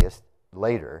atheist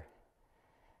later,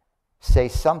 say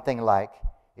something like,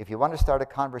 if you want to start a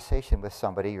conversation with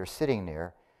somebody you're sitting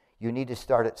near, you need to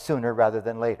start it sooner rather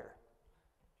than later.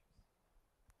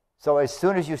 So as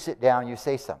soon as you sit down, you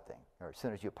say something, or as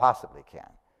soon as you possibly can.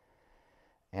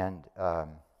 And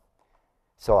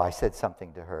so I said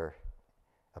something to her,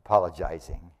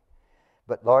 apologizing.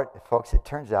 But Lord, folks, it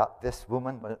turns out this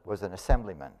woman was an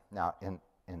assemblyman. Now,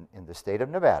 in the state of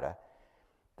Nevada,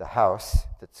 the house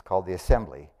that's called the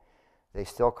assembly, they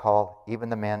still call even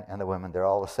the men and the women, they're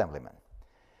all assemblymen.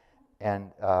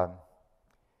 And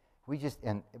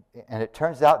and it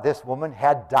turns out this woman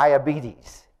had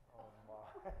diabetes.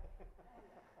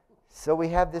 So we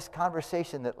have this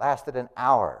conversation that lasted an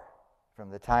hour from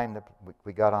the time that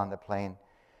we got on the plane,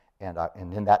 and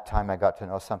in that time I got to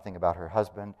know something about her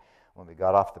husband. When we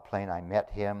got off the plane, I met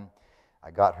him.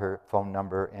 I got her phone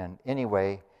number, and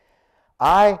anyway,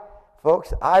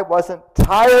 folks, I wasn't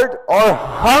tired or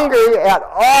hungry at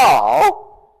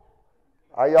all.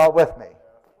 Are y'all with me?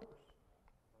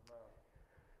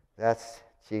 That's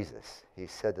Jesus. He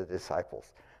said to the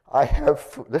disciples, I have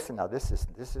food. Listen now, this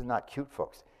is not cute,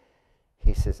 folks.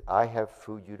 He says, I have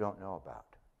food you don't know about.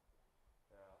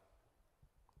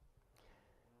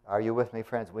 Are you with me,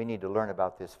 friends? We need to learn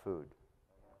about this food.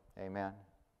 Amen.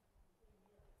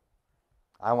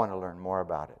 I want to learn more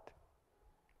about it.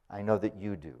 I know that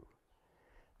you do.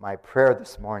 My prayer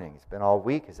this morning, it's been all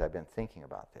week as I've been thinking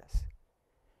about this.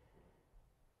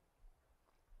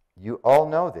 You all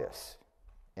know this,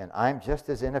 and I'm just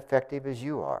as ineffective as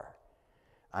you are.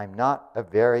 I'm not a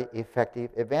very effective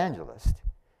evangelist.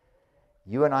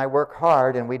 You and I work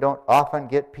hard, and we don't often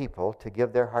get people to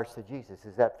give their hearts to Jesus.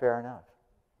 Is that fair enough?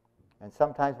 And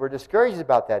sometimes we're discouraged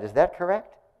about that. Is that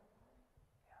correct?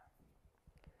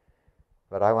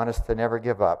 But I want us to never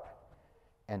give up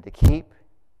and to keep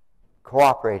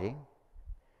cooperating.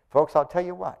 Folks, I'll tell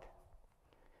you what.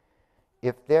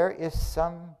 If there is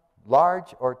some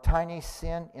large or tiny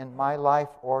sin in my life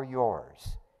or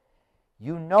yours,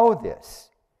 you know this.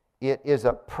 It is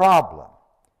a problem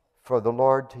for the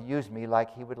Lord to use me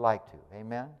like He would like to.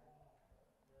 Amen?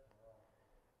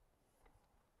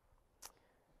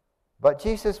 But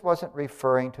Jesus wasn't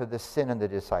referring to the sin in the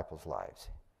disciples' lives.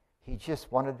 He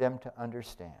just wanted them to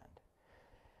understand.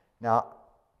 Now,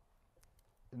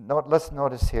 let's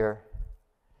notice here,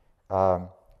 the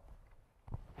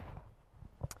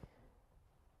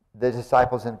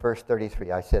disciples in verse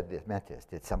 33, I said this, meant this.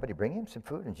 Did somebody bring him some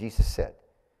food? And Jesus said,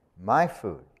 my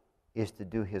food is to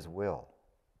do His will.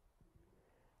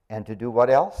 And to do what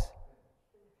else?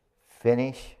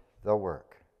 Finish the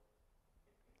work.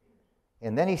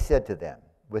 And then He said to them,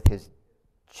 with His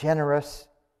generous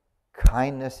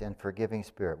kindness and forgiving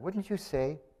spirit, wouldn't you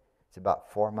say it's about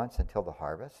 4 months until the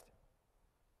harvest?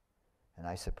 And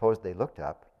I suppose they looked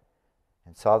up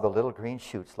and saw the little green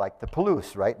shoots like the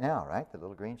Palouse right now, right? The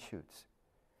little green shoots.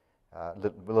 A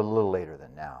little later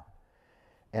than now.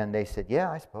 And they said,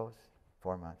 yeah, I suppose,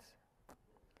 4 months.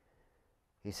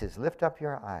 He says, lift up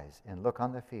your eyes and look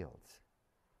on the fields,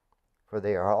 for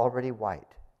they are already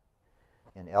white.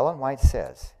 And Ellen White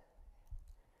says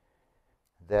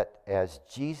that as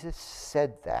Jesus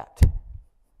said that,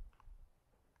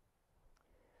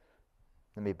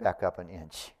 let me back up an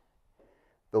inch.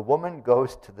 The woman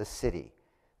goes to the city.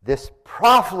 This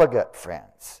profligate,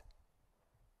 friends.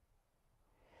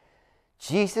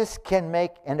 Jesus can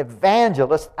make an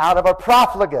evangelist out of a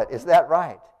profligate. Is that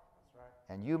right?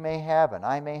 And you may have, and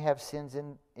I may have sins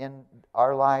in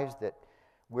our lives that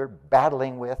we're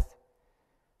battling with.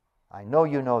 I know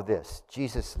you know this.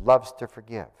 Jesus loves to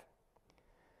forgive.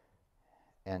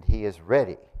 And He is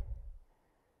ready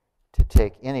to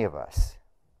take any of us.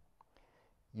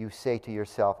 You say to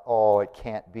yourself, oh, it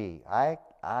can't be. I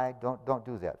don't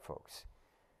do that, folks.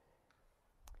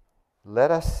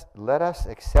 Let us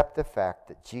accept the fact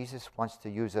that Jesus wants to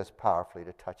use us powerfully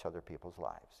to touch other people's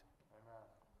lives.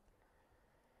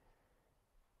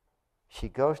 She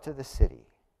goes to the city.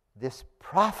 this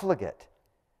profligate,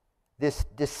 this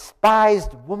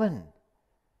despised woman,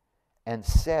 and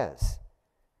says,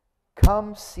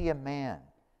 "Come see a man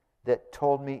that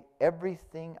told me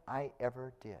everything I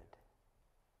ever did."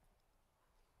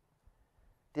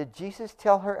 Did Jesus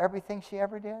tell her everything she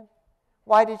ever did?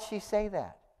 Why did she say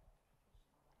that?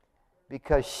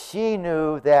 Because she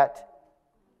knew that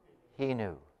he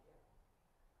knew.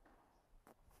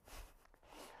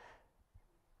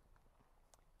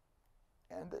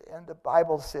 And the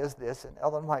Bible says this, and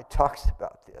Ellen White talks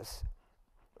about this.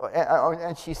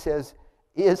 And she says,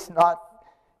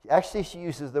 actually she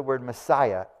uses the word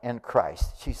Messiah and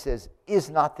Christ. She says, is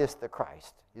not this the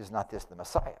Christ? Is not this the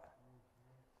Messiah?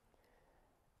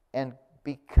 And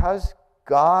because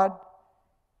God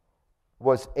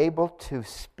was able to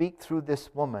speak through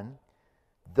this woman,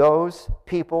 those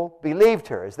people believed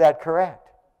her. Is that correct?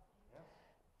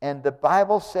 And the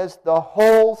Bible says the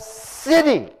whole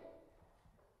city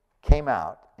came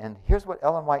out. And here's what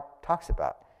Ellen White talks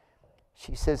about.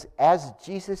 She says, as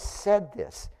Jesus said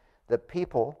this, the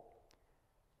people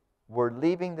were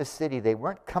leaving the city. They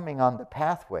weren't coming on the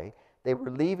pathway. They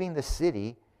were leaving the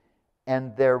city,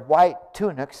 and their white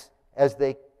tunics, as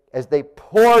they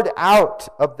poured out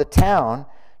of the town,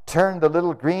 turned the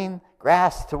little green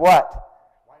grass to what?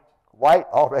 White,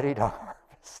 already to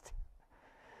harvest.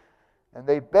 And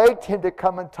they begged him to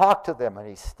come and talk to them, and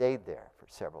he stayed there for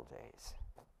several days.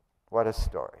 What a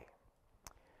story.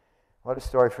 What a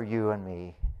story for you and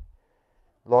me.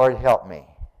 Lord, help me.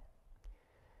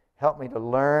 Help me to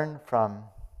learn from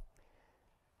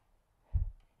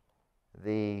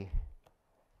the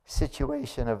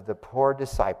situation of the poor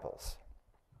disciples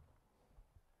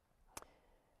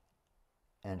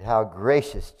and how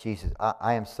gracious Jesus.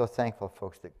 I am so thankful,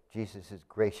 folks, that Jesus is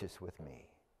gracious with me.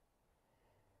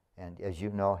 And as you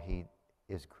know, he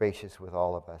is gracious with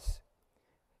all of us,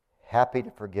 happy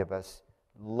to forgive us,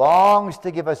 longs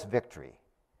to give us victory,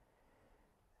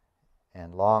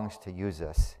 and longs to use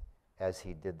us as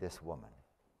he did this woman.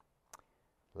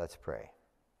 Let's pray.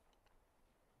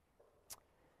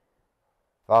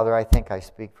 Father, I think I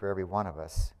speak for every one of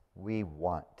us. We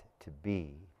want to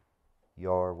be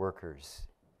your workers.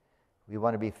 We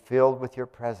want to be filled with your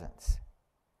presence.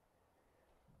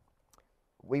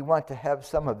 We want to have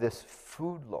some of this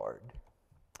food, Lord,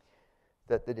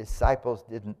 that the disciples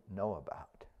didn't know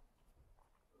about.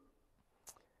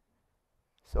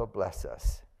 So bless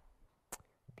us.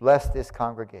 Bless this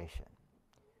congregation.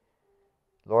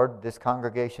 Lord, this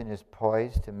congregation is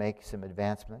poised to make some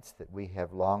advancements that we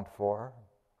have longed for.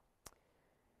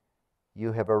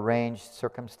 You have arranged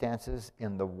circumstances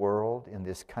in the world, in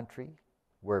this country,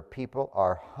 where people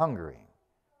are hungering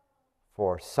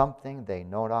for something they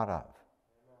know not of.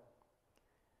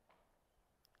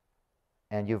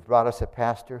 And you've brought us a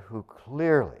pastor who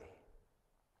clearly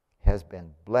has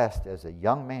been blessed as a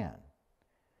young man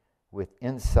with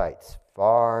insights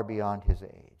far beyond his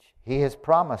age. He has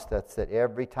promised us that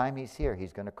every time he's here,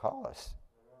 he's going to call us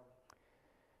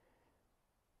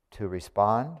to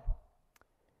respond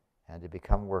and to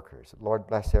become workers. Lord,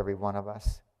 bless every one of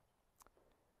us.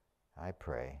 I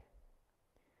pray.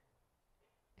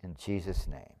 In Jesus'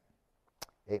 name.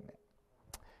 Amen.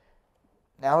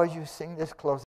 Now as you sing this closing